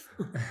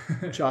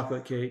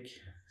 Chocolate cake,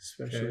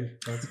 especially. Okay.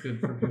 That's good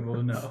for people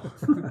to know.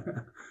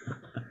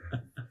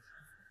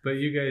 But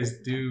you guys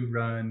do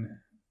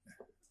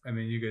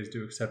you guys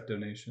do accept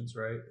donations,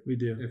 right? We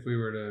do. If we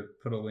were to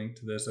put a link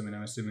to this, I'm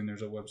assuming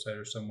there's a website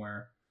or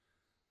somewhere.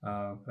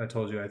 I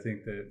told you, I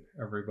think that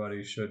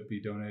everybody should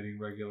be donating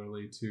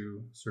regularly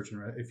to search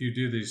and if you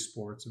do these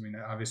sports.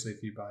 Obviously,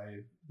 if you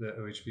buy the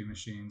OHV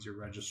machines, you're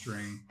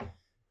registering,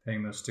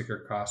 paying those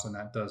sticker costs, and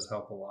that does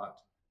help a lot.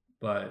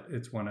 But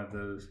it's one of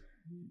those,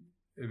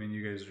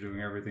 you guys are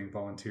doing everything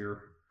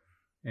volunteer.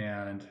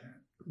 And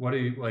what do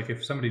you, like,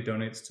 if somebody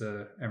donates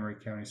to Emery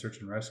County Search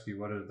and Rescue,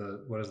 what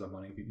does the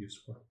money get used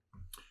for?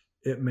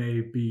 It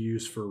may be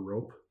used for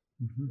rope.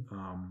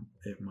 Mm-hmm.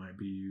 It might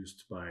be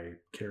used by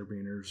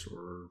carabiners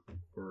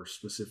or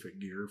specific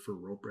gear for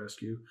rope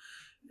rescue.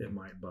 It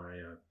might buy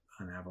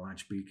an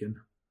avalanche beacon.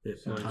 A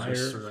tire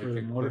for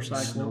the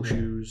motorcycle,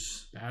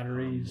 snowshoes,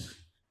 batteries.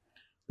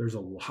 There's a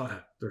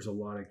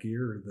lot of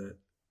gear that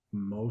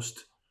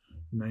most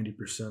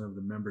 90% of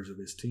the members of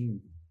this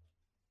team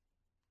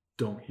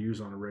don't use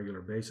on a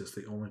regular basis.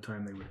 The only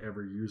time they would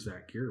ever use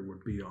that gear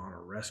would be on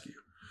a rescue,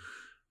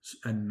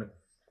 and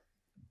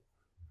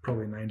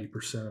probably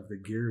 90% of the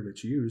gear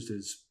that's used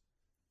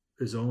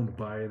is owned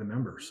by the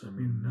members.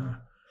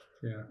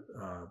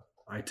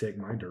 I take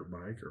my dirt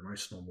bike or my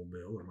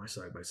snowmobile or my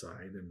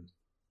side-by-side, and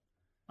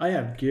I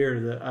have gear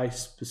that I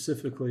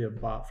specifically have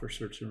bought for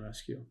search and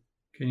rescue.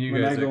 Can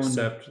you guys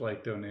accept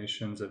like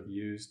donations of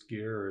used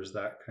gear, or is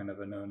that kind of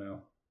a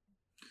no-no?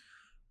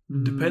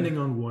 Depending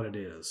on what it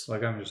is.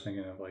 Like, I'm just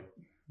thinking of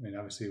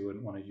obviously you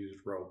wouldn't want to use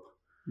rope.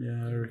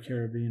 Yeah, or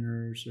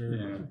carabiners,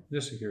 or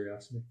just a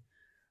curiosity.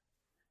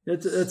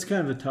 It's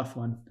kind of a tough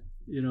one,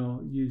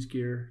 use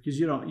gear, because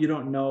you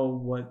don't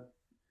know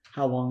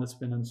how long it's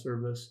been in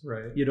service.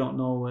 Right. You don't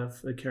know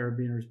if a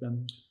carabiner's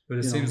been. But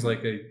it seems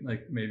like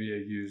maybe a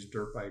used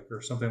dirt bike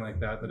or something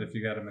like that. That if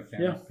you got a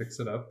mechanic fix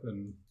it up,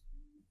 and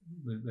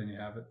then you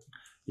have it.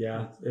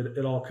 Yeah,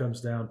 it all comes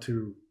down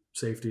to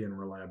safety and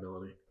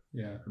reliability.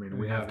 Yeah. I mean,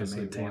 we have to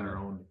obviously maintain want our it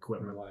own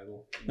equipment.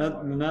 reliable.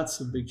 And that's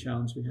the big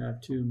challenge we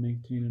have too,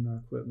 maintaining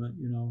our equipment.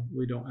 You know,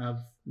 we don't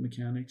have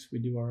mechanics. We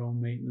do our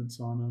own maintenance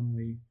on them.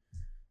 We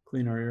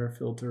clean our air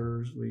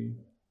filters. We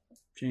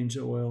change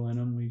the oil in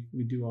them.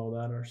 We do all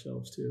that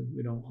ourselves too.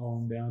 We don't haul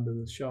them down to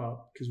the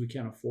shop because we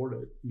can't afford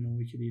it. You know,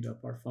 we could eat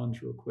up our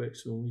funds real quick.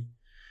 So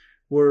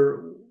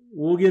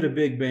we'll get a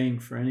big bang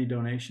for any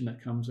donation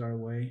that comes our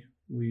way.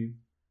 We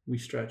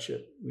stretch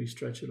it. We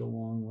stretch it a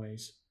long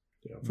ways.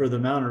 Yeah. For the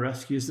amount of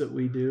rescues that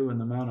we do and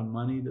the amount of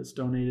money that's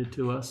donated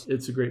to us,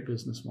 it's a great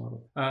business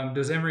model.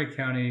 Does Emery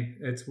County,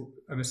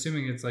 I'm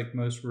assuming it's like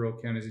most rural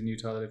counties in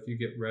Utah, that if you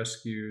get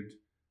rescued,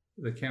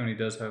 the county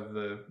does have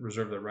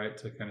reserve the right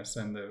to kind of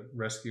send the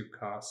rescue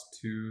costs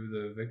to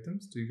the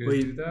victims. Do you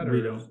guys do that?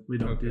 We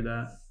don't do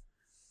that.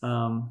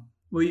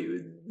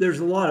 There's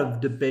a lot of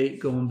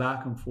debate going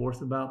back and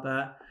forth about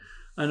that.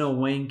 I know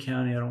Wayne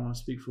County, I don't want to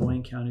speak for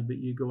Wayne County, but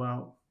you go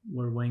out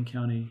where Wayne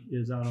County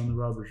is, out on the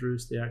Robbers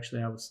Roost, they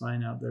actually have a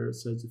sign out there that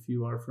says if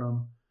you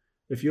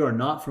are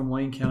not from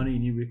Wayne County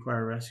and you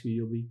require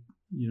rescue,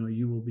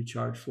 you will be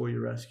charged for your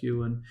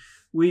rescue. And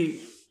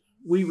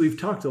we've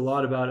talked a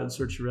lot about it in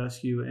search and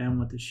rescue and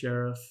with the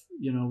sheriff.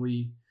 You know,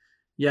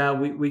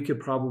 we could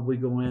probably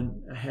go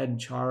in ahead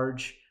and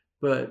charge,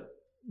 but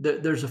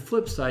there's a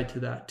flip side to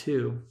that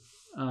too.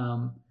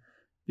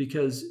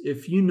 Because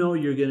if you know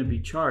you're going to be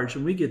charged,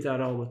 and we get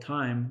that all the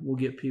time, we'll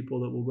get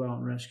people that will go out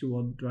and rescue.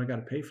 Well, do I got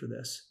to pay for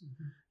this?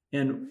 Mm-hmm.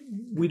 And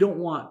we don't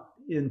want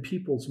in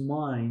people's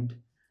mind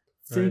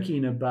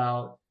thinking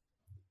about,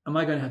 am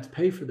I going to have to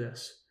pay for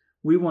this?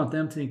 We want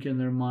them thinking in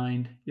their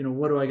mind, you know,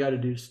 what do I got to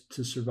do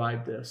to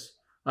survive this?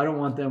 I don't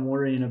want them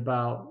worrying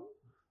about,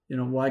 you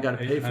know, well, I got to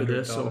pay for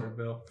this, so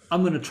bill.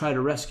 I'm going to try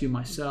to rescue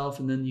myself.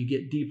 And then you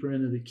get deeper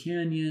into the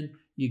canyon,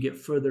 you get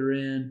further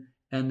in,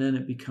 and then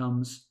it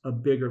becomes a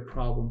bigger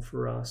problem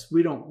for us.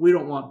 We don't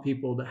want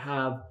people to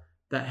have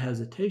that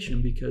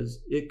hesitation because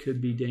it could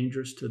be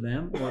dangerous to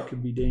them or it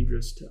could be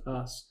dangerous to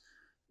us.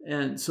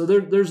 And so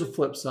there's a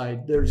flip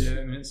side. I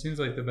mean, it seems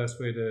like the best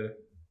way to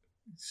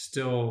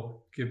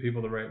still give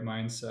people the right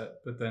mindset,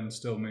 but then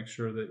still make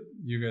sure that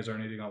you guys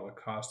aren't eating all the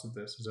cost of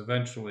this, is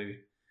eventually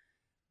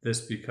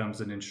this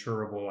becomes an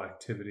insurable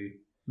activity.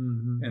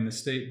 Mm-hmm. And the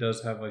state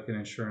does have like an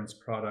insurance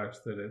product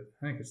that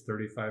I think it's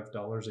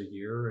 $35 a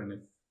year. And if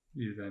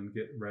you then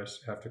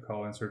have to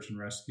call in search and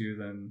rescue,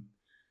 then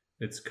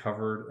it's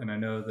covered. And I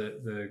know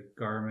that the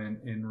Garmin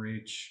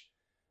InReach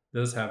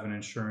does have an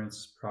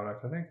insurance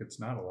product. I think it's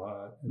not a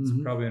lot. It's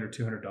probably under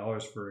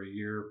 $200 for a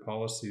year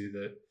policy,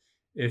 that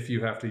if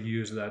you have to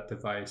use that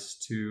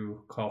device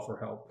to call for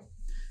help,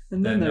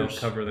 and then they'll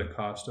cover the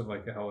cost of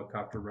like a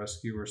helicopter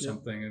rescue or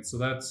something. And so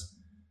that's,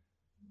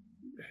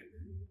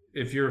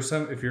 if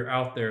you're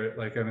out there,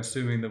 like I'm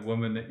assuming the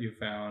woman that you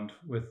found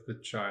with the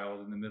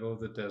child in the middle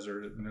of the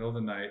desert, in the middle of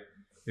the night,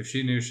 if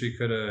she knew she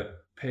could have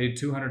paid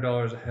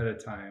 $200 ahead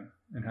of time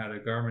and had a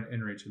Garmin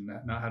InReach and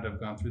not had to have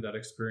gone through that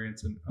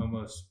experience and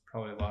almost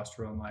probably lost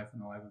her own life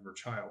and the life of her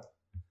child,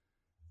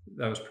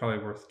 that was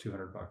probably worth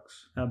 $200.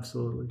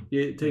 Absolutely.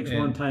 It takes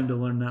one time to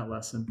learn that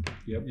lesson.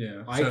 Yep.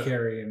 Yeah. I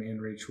carry an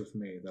InReach with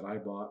me that I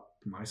bought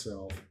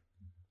myself,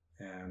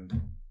 and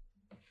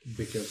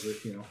because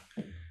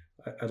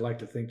I'd like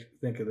to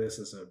think of this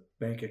as a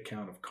bank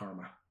account of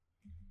karma.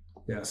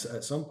 Yes,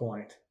 at some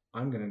point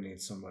I'm going to need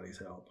somebody's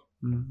help,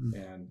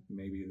 and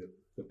maybe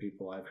the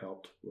people I've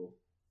helped will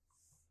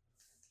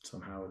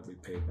somehow be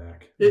paid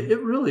back.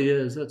 It really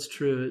is. That's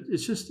true.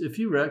 It's just, if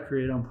you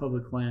recreate on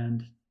public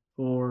land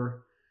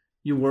or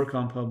you work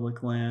on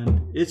public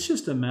land, it's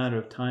just a matter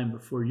of time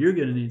before you're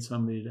going to need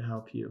somebody to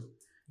help you.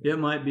 It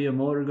might be a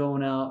motor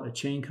going out, a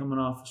chain coming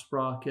off a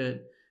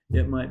sprocket.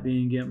 It might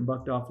be getting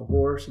bucked off a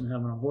horse and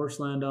having a horse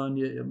land on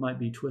you. It might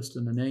be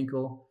twisting an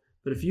ankle.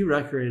 But if you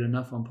recreate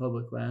enough on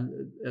public land,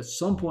 at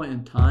some point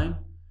in time,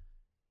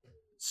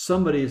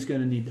 somebody is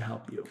going to need to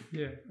help you.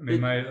 Yeah. I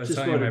mean, I was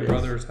telling you, my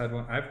brother's had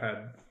one. I've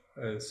had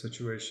a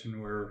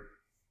situation where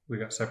we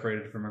got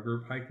separated from a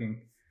group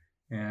hiking,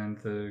 and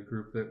the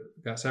group that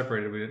got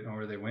separated, we didn't know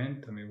where they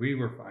went. I mean, we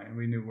were fine.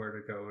 We knew where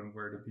to go and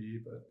where to be,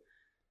 but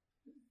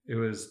it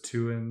was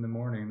 2 a.m.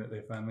 that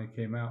they finally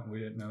came out, and we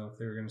didn't know if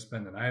they were going to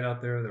spend the night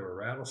out there. There were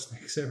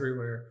rattlesnakes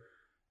everywhere.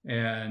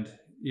 And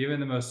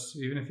even if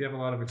you have a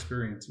lot of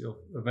experience, you'll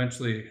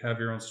eventually have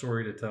your own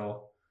story to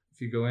tell. If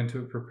you go into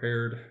it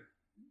prepared,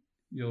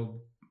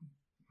 you'll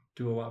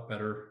do a lot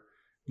better.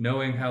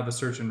 Knowing how the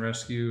search and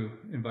rescue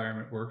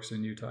environment works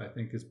in Utah, I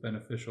think, is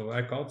beneficial.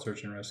 I called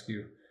search and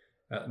rescue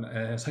and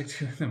it's like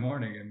 2 a.m,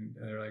 and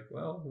they're like,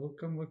 well, we'll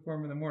come look for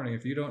them in the morning.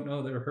 If you don't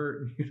know they're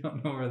hurt and you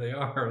don't know where they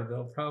are,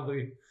 they'll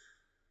probably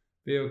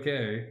be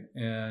okay.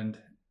 And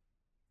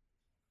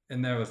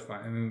that was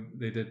fine. I mean,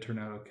 they did turn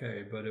out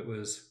okay, but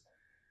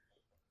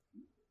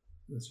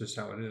that's just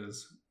how it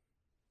is.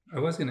 I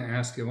was going to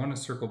ask you, I want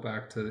to circle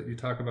back to, you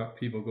talk about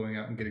people going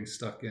out and getting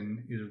stuck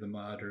in either the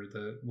mud or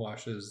the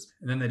washes,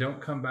 and then they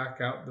don't come back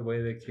out the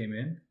way they came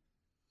in.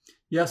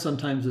 Yeah,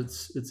 sometimes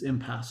it's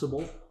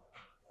impassable.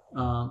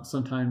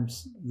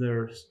 Sometimes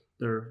there's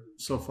they're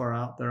so far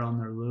out there on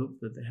their loop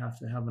that they have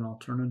to have an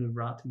alternative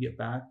route to get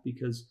back,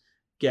 because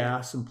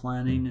gas and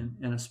planning,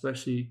 and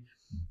especially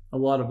a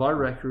lot of our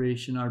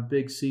recreation, our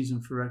big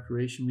season for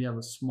recreation, we have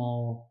a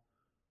small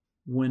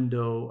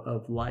window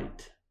of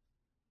light.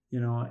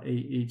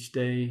 Each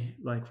day,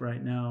 like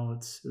right now,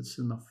 it's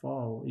in the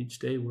fall. Each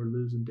day we're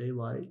losing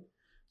daylight,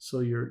 so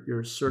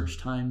your search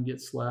time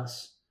gets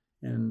less,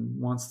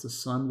 and once the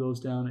sun goes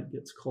down, it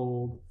gets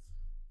cold,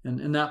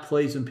 and that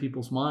plays in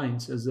people's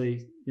minds as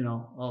they,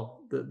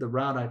 the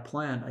route I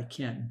planned, I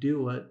can't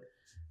do it,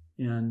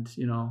 and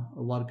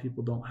a lot of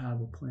people don't have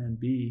a plan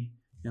B,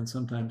 and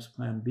sometimes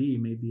plan B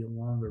may be a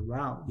longer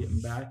route getting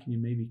back, and you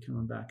may be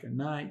coming back at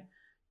night.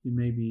 You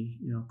may be,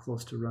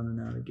 close to running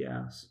out of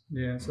gas.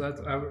 Yeah, so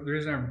the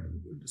reason I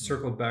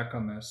circled back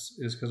on this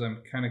is because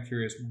I'm kind of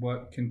curious,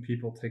 what can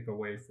people take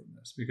away from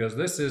this? Because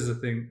this is the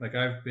thing, like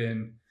I've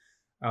been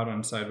out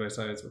on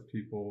side-by-sides with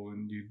people,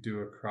 and you do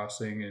a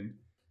crossing, and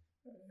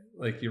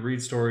like you read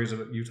stories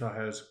of Utah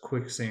has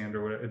quicksand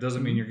or whatever. It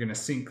doesn't mean you're going to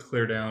sink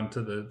clear down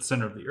to the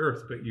center of the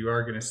earth, but you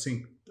are going to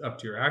sink up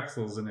to your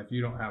axles. And if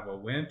you don't have a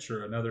winch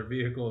or another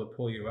vehicle to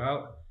pull you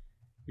out,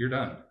 you're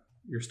done.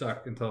 You're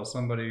stuck until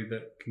somebody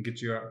that can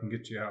get you out can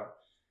get you out.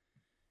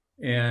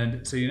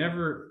 And so you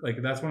never,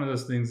 like, that's one of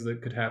those things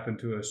that could happen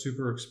to a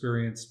super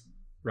experienced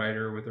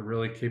rider with a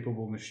really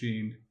capable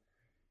machine.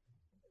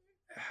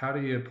 How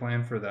do you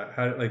plan for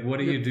that? What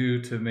do you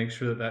do to make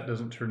sure that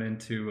doesn't turn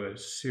into a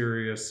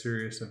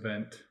serious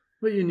event?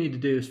 What you need to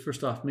do is,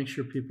 first off, make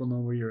sure people know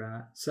where you're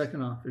at.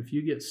 Second off, if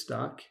you get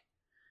stuck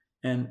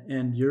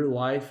and your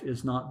life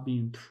is not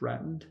being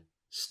threatened,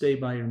 stay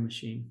by your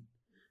machine.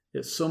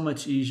 It's so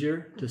much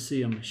easier to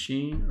see a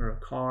machine or a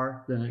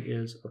car than it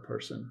is a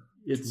person.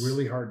 It's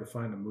really hard to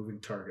find a moving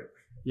target.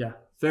 Yeah,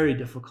 very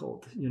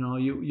difficult.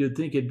 You'd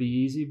think it'd be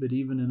easy, but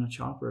even in a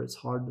chopper, it's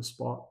hard to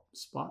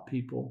spot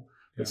people.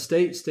 But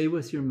stay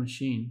with your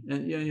machine.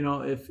 And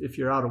if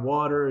you're out of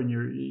water and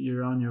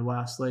you're on your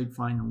last leg,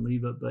 fine, and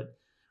leave it. But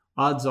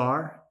odds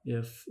are,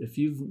 if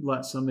you've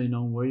let somebody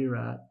know where you're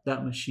at,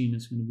 that machine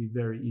is going to be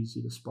very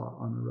easy to spot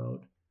on the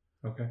road.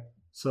 Okay.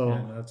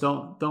 So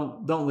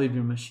don't leave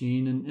your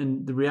machine.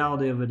 And the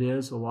reality of it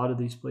is, a lot of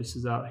these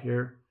places out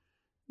here,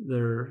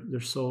 they're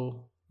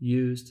so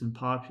used and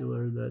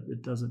popular that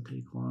it doesn't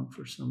take long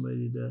for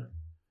somebody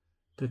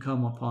to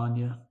come upon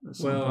you.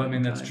 Well, I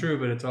mean, that's true,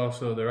 but it's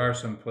also, there are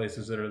some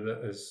places that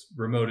are as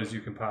remote as you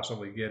can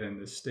possibly get in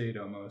this state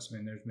almost. I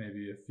mean, there's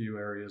maybe a few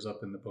areas up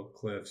in the Book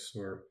Cliffs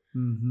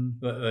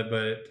but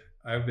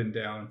I've been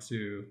down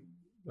to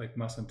like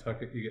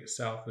Mussentucket. You get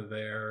south of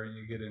there,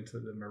 you get into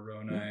the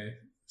Moroni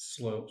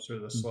slopes or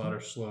the Slaughter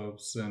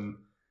slopes, and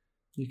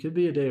you could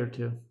be a day or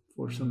two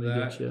before somebody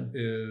gets you. That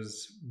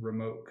is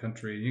remote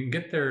country. You can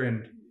get there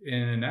in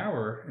an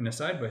hour in a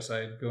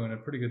side-by-side going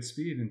at pretty good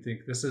speed and think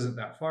this isn't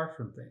that far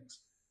from things.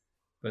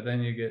 But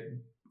then you get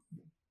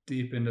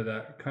deep into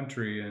that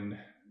country, and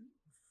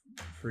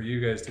for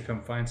you guys to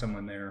come find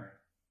someone there,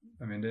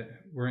 I mean,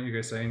 weren't you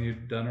guys saying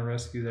you'd done a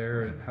rescue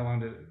there? And how long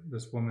did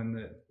this woman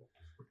that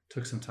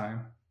took some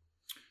time?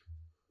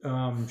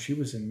 She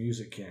was in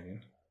Music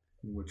Canyon,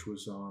 which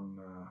was on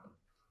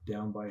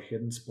down by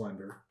Hidden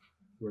Splendor,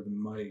 where the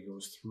muddy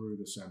goes through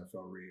the Santa Fe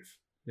Reef.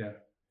 Yeah.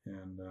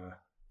 And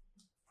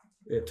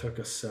it took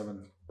us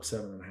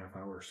 7.5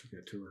 hours to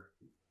get to her,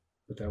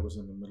 but that was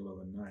in the middle of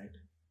the night,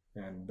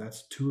 and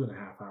that's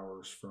 2.5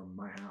 hours from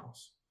my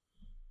house.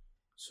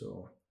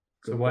 So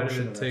why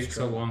did it take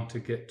so long to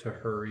get to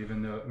her?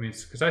 Even though, I mean,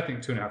 because I think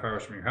 2.5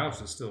 hours from your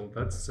house is still,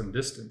 that's some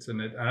distance,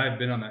 and I've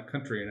been on that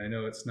country, and I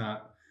know it's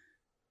not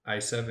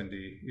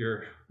I-70.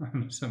 You're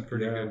on some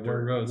pretty good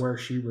dirt roads. Where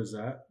she was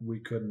at,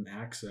 we couldn't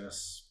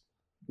access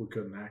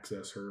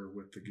her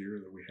with the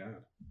gear that we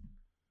had.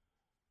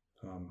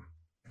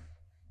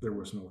 There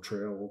was no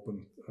trail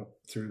open up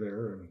through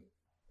there, and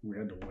we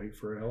had to wait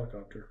for a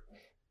helicopter.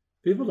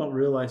 People don't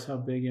realize how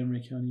big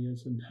Emery County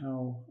is and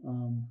how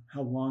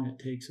long it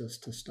takes us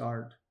to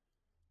start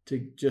to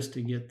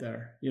get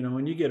there.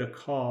 When you get a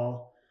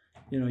call,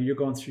 you're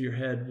going through your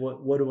head,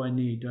 what do I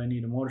need? Do I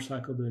need a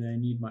motorcycle? Do I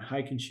need my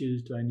hiking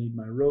shoes? Do I need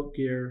my rope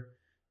gear?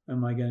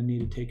 Am I going to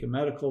need to take a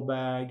medical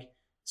bag?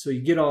 So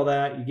you get all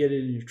that, you get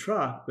it in your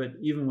truck, but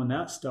even when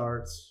that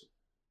starts,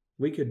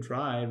 we could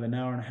drive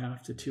 1.5 hours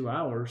to 2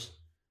 hours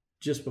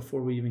just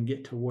before we even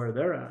get to where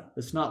they're at.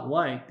 It's not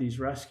like these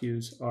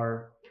rescues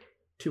are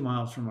 2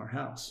 miles from our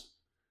house.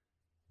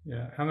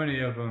 Yeah. How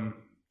many of them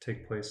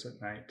take place at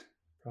night,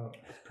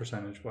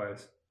 percentage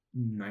wise?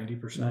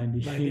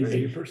 90%.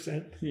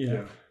 98%.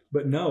 Yeah.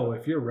 But no,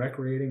 if you're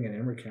recreating in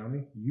Emery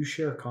County, you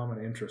share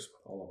common interests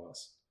with all of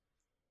us.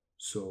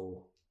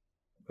 So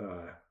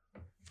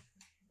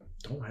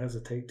don't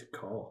hesitate to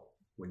call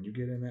when you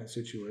get in that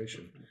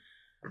situation.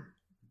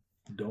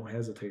 Don't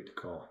hesitate to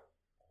call.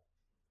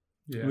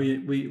 Yeah.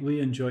 We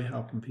enjoy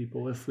helping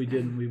people. If we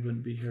didn't, we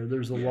wouldn't be here.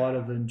 There's a lot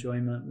of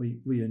enjoyment.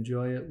 We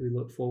enjoy it. We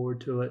look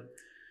forward to it.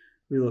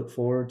 We look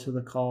forward to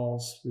the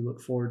calls. We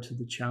look forward to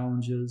the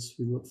challenges.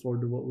 We look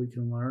forward to what we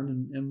can learn.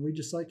 And we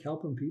just like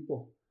helping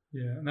people.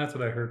 Yeah. And that's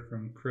what I heard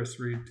from Chris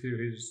Reed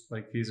too.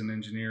 He's an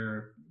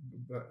engineer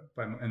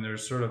and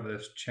there's sort of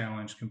this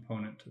challenge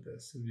component to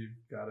this. If you've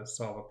got to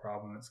solve a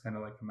problem, it's kind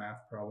of like a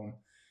math problem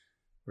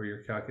where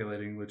you're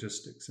calculating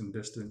logistics and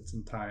distance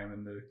and time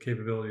and the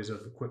capabilities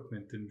of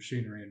equipment and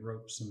machinery and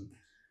ropes and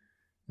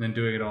then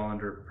doing it all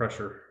under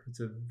pressure. It's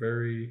a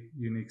very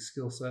unique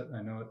skill set.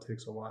 I know it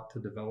takes a lot to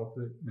develop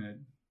it and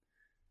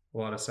a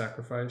lot of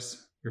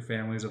sacrifice. Your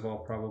families have all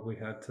probably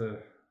had to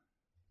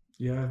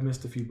Yeah, I've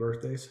missed a few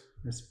birthdays.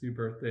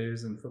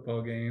 And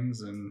football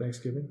games and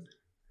Thanksgiving.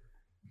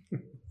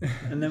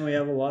 And then we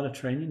have a lot of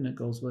training that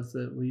goes with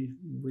it.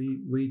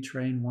 We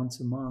train once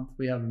a month.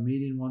 We have a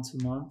meeting once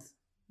a month,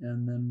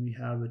 and then we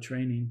have a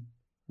training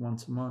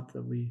once a month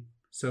that we.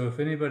 So if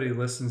anybody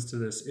listens to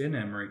this in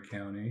Emery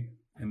County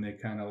and they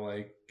kind of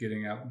like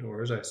getting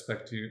outdoors, I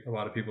expect a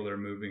lot of people that are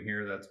moving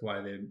here, that's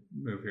why they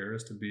move here,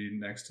 is to be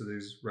next to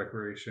these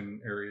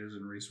recreation areas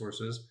and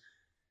resources.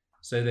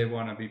 Say they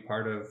want to be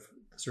part of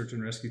the search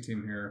and rescue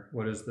team here.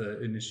 What is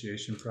the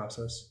initiation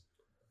process?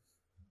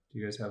 Do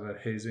you guys have a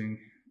hazing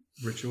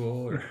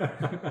ritual? Or?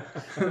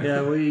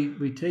 Yeah,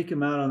 we take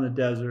them out on the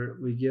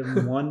desert. We give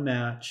them one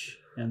match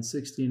and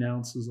 16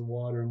 ounces of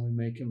water, and we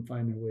make them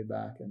find their way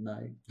back at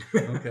night.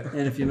 Okay.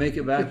 And if you make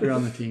it back, you're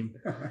on the team.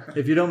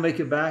 If you don't make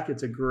it back,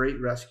 it's a great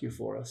rescue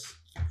for us.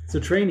 It's a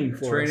training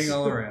for us. Training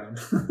all around.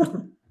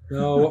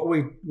 No,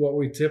 what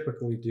we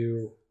typically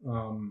do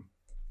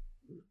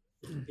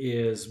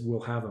is we'll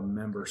have a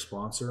member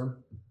sponsor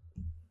them.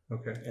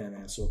 Okay.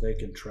 And so they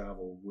can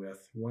travel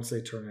with, once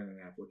they turn in an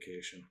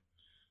application,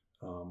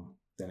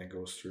 then it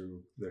goes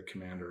through the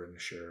commander and the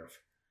sheriff.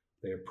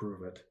 They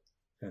approve it,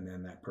 and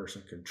then that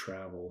person can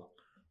travel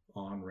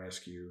on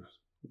rescue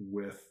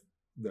with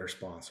their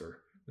sponsor.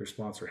 Their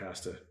sponsor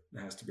has to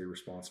be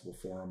responsible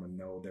for them and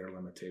know their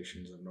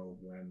limitations and know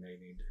when they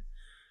need to,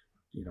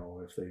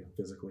 if they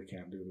physically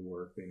can't do the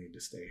work, they need to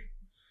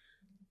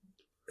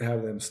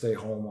have them stay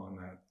home on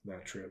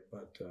that trip.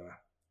 But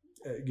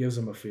it gives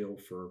them a feel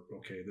for,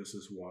 okay, this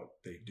is what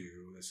they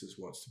do, this is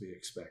what's to be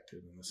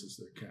expected, and this is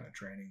the kind of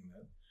training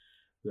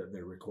that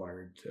they're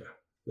required to,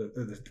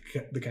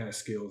 the kind of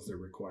skills they're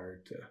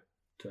required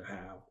to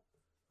have.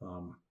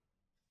 And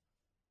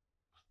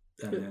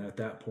then at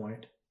that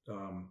point,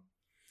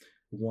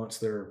 once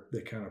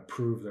they kind of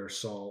prove their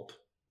salt,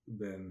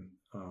 then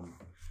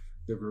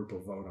the group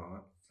will vote on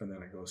it, and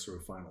then it goes through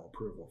a final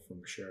approval from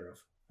the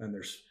sheriff. And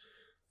there's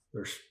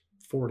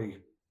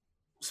 40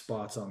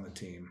 spots on the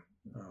team,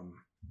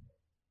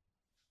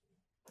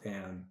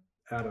 and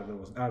out of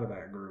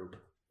that group,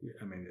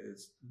 I mean,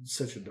 it's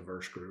such a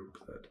diverse group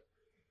that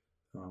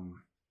a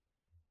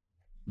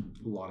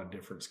lot of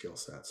different skill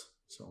sets.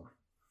 So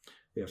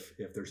if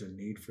there's a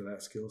need for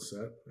that skill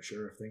set, the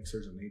sheriff thinks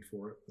there's a need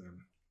for it,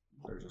 then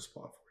there's a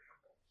spot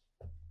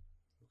for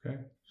you.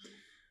 Okay.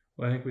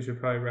 Well, I think we should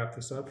probably wrap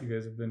this up. You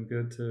guys have been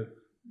good to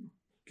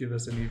give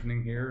us an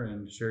evening here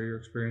and share your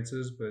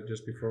experiences. But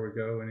just before we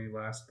go, any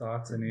last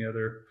thoughts, any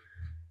other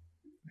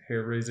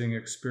hair-raising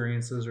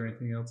experiences or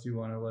anything else you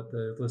want to let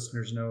the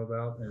listeners know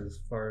about as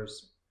far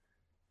as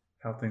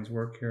how things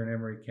work here in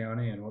Emery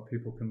County and what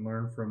people can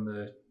learn from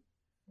the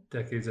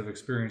decades of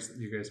experience that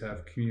you guys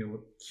have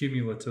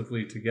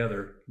cumulatively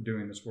together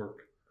doing this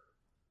work?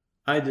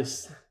 I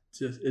just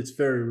it's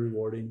very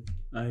rewarding.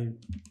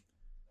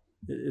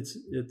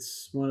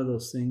 It's one of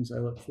those things I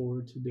look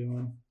forward to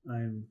doing.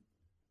 I'm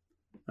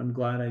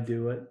glad I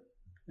do it.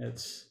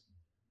 It's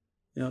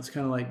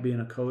kind of like being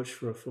a coach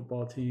for a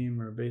football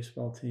team or a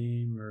baseball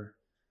team or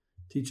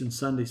teaching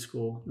Sunday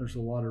school. There's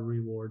a lot of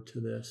reward to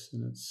this,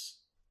 and it's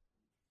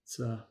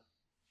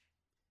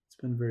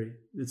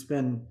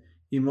been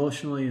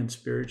emotionally and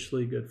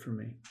spiritually good for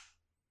me.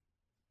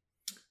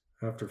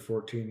 After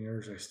 14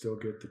 years, I still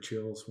get the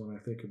chills when I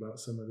think about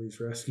some of these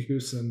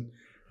rescues and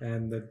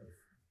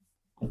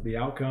the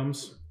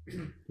outcomes.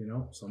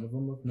 Some of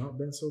them have not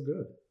been so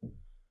good,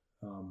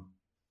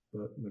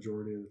 but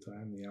majority of the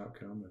time, the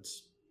outcome,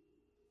 it's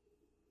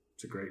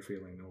a great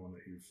feeling knowing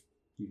that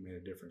you've made a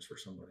difference for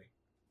somebody.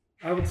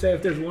 I would say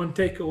if there's one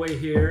takeaway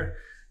here,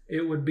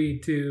 it would be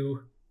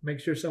to make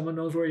sure someone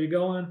knows where you're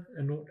going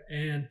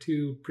and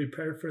to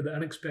prepare for the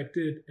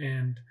unexpected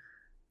and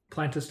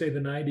plan to stay the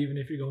night, even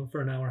if you're going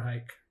for an hour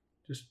hike.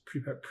 Just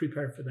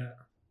prepare for that.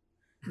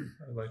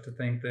 I'd like to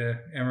thank the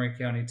Emery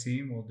County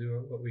team. We'll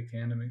do what we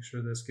can to make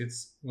sure this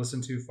gets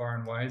listened to far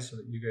and wide so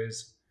that you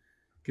guys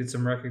get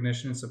some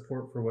recognition and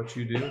support for what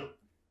you do.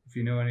 If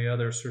you know any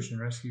other search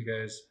and rescue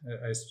guys,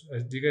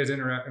 do you guys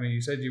interact? I mean, you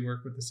said you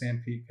work with the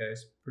San Pete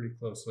guys pretty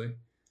closely.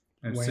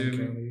 And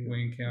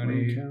Wayne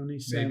County,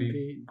 San maybe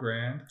Pete,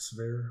 Grand.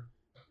 Severe.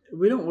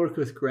 We don't work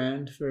with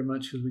Grand very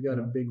much because we got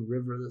a big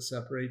river that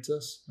separates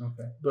us.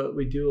 Okay. But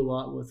we do a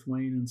lot with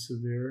Wayne and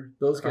Severe.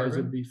 Those guys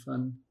would be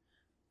fun.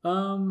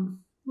 A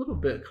little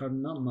bit,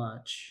 Carbon, not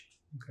much.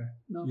 Okay.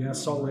 Not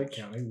Salt Lake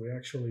County. We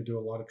actually do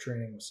a lot of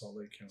training with Salt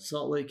Lake County.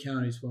 Salt Lake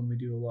County is one we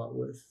do a lot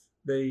with.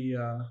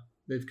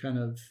 We've kind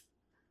of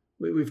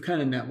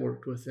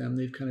networked with them.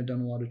 They've kind of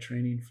done a lot of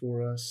training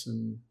for us,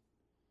 and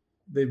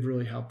they've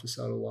really helped us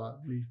out a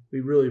lot. We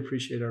really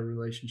appreciate our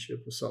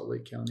relationship with Salt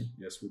Lake County.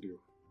 Yes, we do.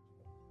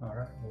 All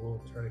right.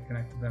 Well, we'll try to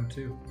connect to them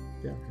too.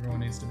 Yeah.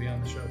 Everyone needs to be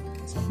on the show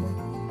at some point.